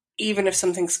 even if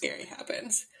something scary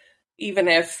happens, even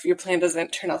if your plan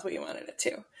doesn't turn out the way you wanted it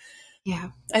to. Yeah.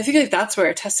 I feel like that's where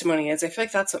our testimony is. I feel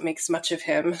like that's what makes much of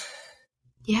him.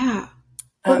 Yeah.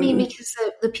 Well, I mean, because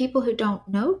the people who don't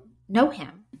know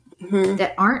him, mm-hmm.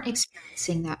 that aren't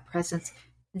experiencing that presence,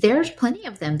 there's plenty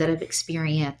of them that have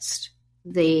experienced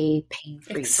the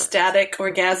pain-free ecstatic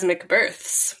orgasmic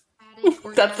births.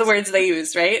 That's the words they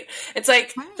use, right? It's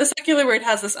like the secular word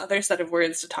has this other set of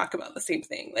words to talk about the same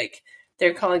thing. Like,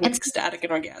 they're calling it ecstatic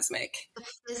and orgasmic. The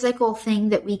physical thing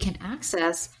that we can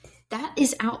access,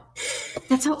 that's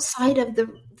outside of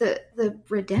the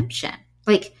redemption.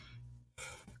 Like,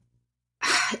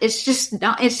 it's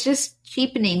just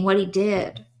cheapening what he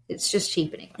did. It's just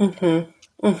cheapening.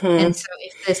 Mm-hmm. Mm-hmm. And so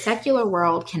if the secular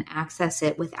world can access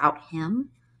it without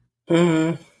him,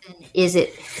 mm-hmm. then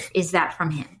is that from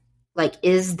him? Like,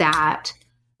 is that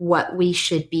what we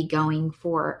should be going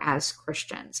for as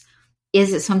Christians?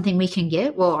 Is it something we can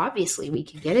get? Well, obviously we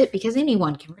can get it because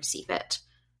anyone can receive it.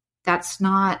 That's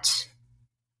not,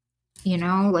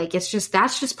 like, that's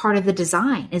just part of the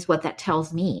design is what that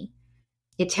tells me.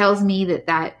 It tells me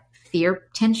that fear,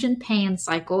 tension, pain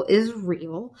cycle is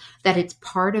real, that it's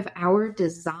part of our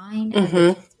design and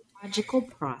the physiological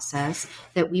process,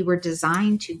 that we were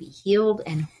designed to be healed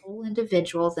and whole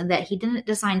individuals, and that he didn't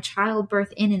design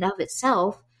childbirth in and of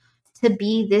itself to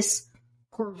be this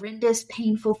horrendous,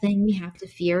 painful thing we have to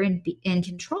fear and be in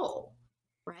control,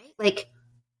 right? Like,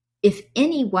 if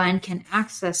anyone can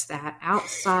access that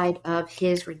outside of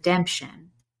his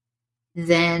redemption,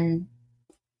 then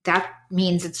that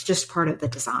means it's just part of the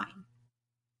design.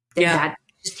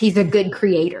 He's a good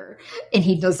creator and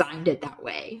he designed it that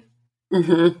way.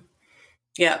 Mm-hmm.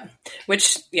 Yeah.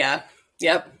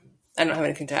 Yep. I don't have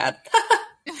anything to add.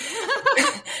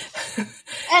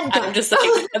 And I'm just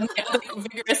I'm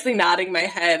vigorously nodding my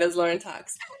head as Lauren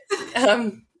talks.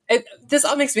 This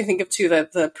all makes me think of too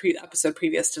the episode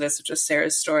previous to this, which was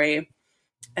Sarah's story,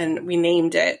 and we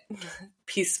named it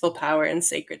Peaceful Power and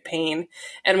Sacred Pain,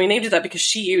 and we named it that because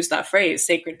she used that phrase,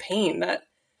 sacred pain, that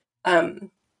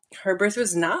her birth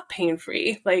was not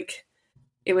pain-free. Like,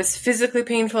 it was physically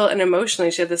painful and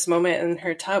emotionally. She had this moment in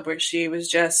her tub where she was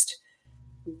just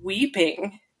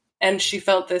weeping, and she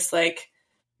felt this like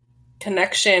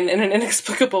connection in an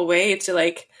inexplicable way to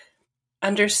like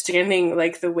understanding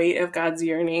like the weight of God's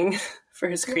yearning for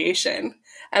his creation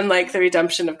and like the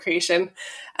redemption of creation.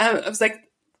 I was like,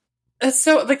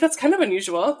 that's kind of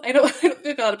unusual. I don't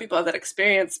think a lot of people have that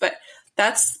experience, but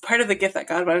that's part of the gift that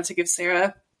God wanted to give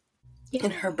Sarah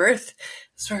in her birth,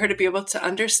 is for her to be able to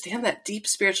understand that deep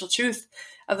spiritual truth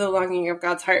of the longing of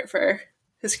God's heart for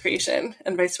his creation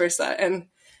and vice versa. And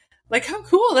like, how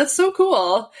cool. That's so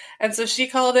cool. And so she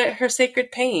called it her sacred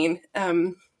pain.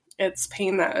 It's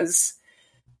pain that was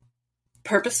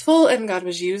purposeful and God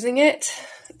was using it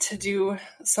to do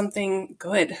something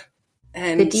good.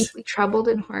 And the deeply troubled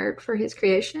in heart for his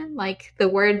creation, like the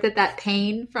word that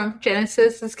pain from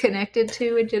Genesis is connected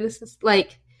to in Genesis,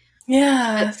 like,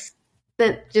 yeah,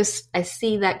 I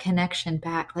see that connection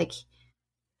back. Like,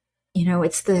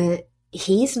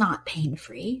 he's not pain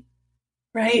free,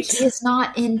 right? He is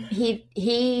not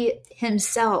he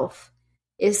himself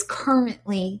is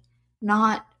currently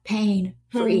not pain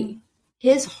free.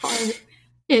 His heart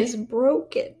is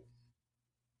broken.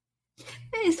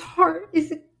 His heart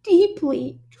is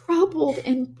deeply troubled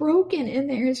and broken, and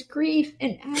there is grief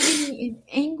and agony and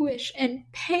anguish and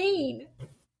pain.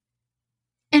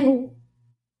 And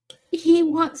he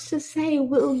wants to say,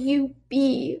 will you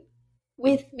be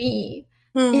with me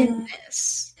in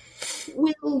this?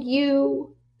 Will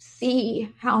you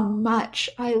see how much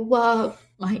I love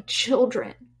my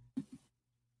children?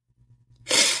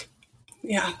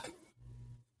 Yeah.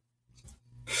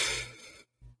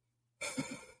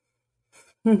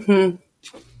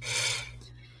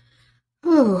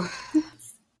 Oh.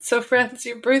 So friends,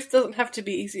 your birth doesn't have to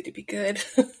be easy to be good.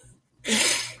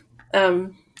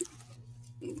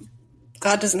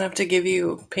 God doesn't have to give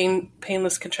you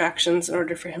painless contractions in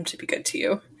order for him to be good to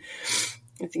you.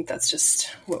 I think that's just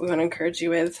what we want to encourage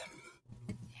you with.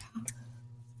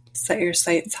 Set your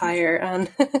sights higher on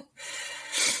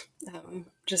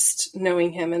just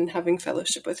knowing him and having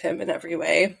fellowship with him in every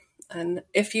way. And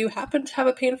if you happen to have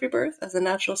a pain-free birth as a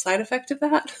natural side effect of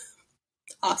that,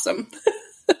 awesome.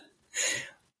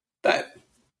 But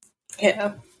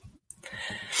yeah.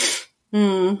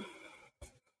 Did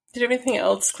you have anything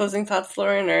else? Closing thoughts,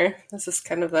 Lauren, or is this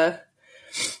kind of the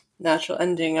natural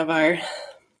ending of our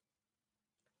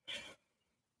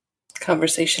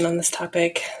conversation on this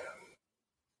topic?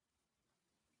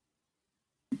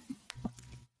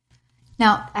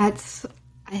 Now, that's,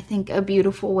 I think, a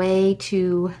beautiful way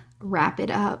to wrap it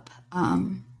up.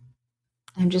 I'm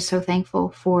just so thankful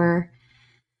for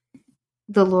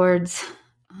the Lord's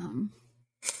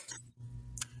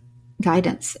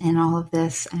guidance in all of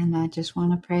this. And I just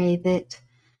want to pray that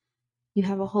you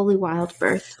have a holy wild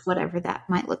birth, whatever that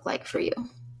might look like for you.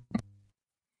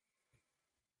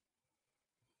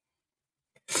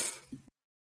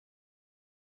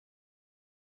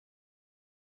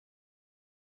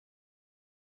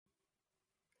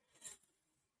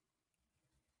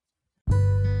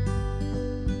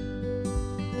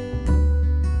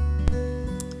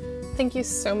 Thank you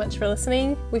so much for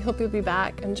listening. We hope you'll be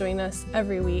back and join us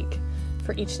every week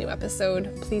for each new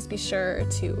episode. Please be sure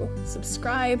to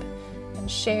subscribe and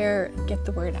share and get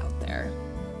the word out there.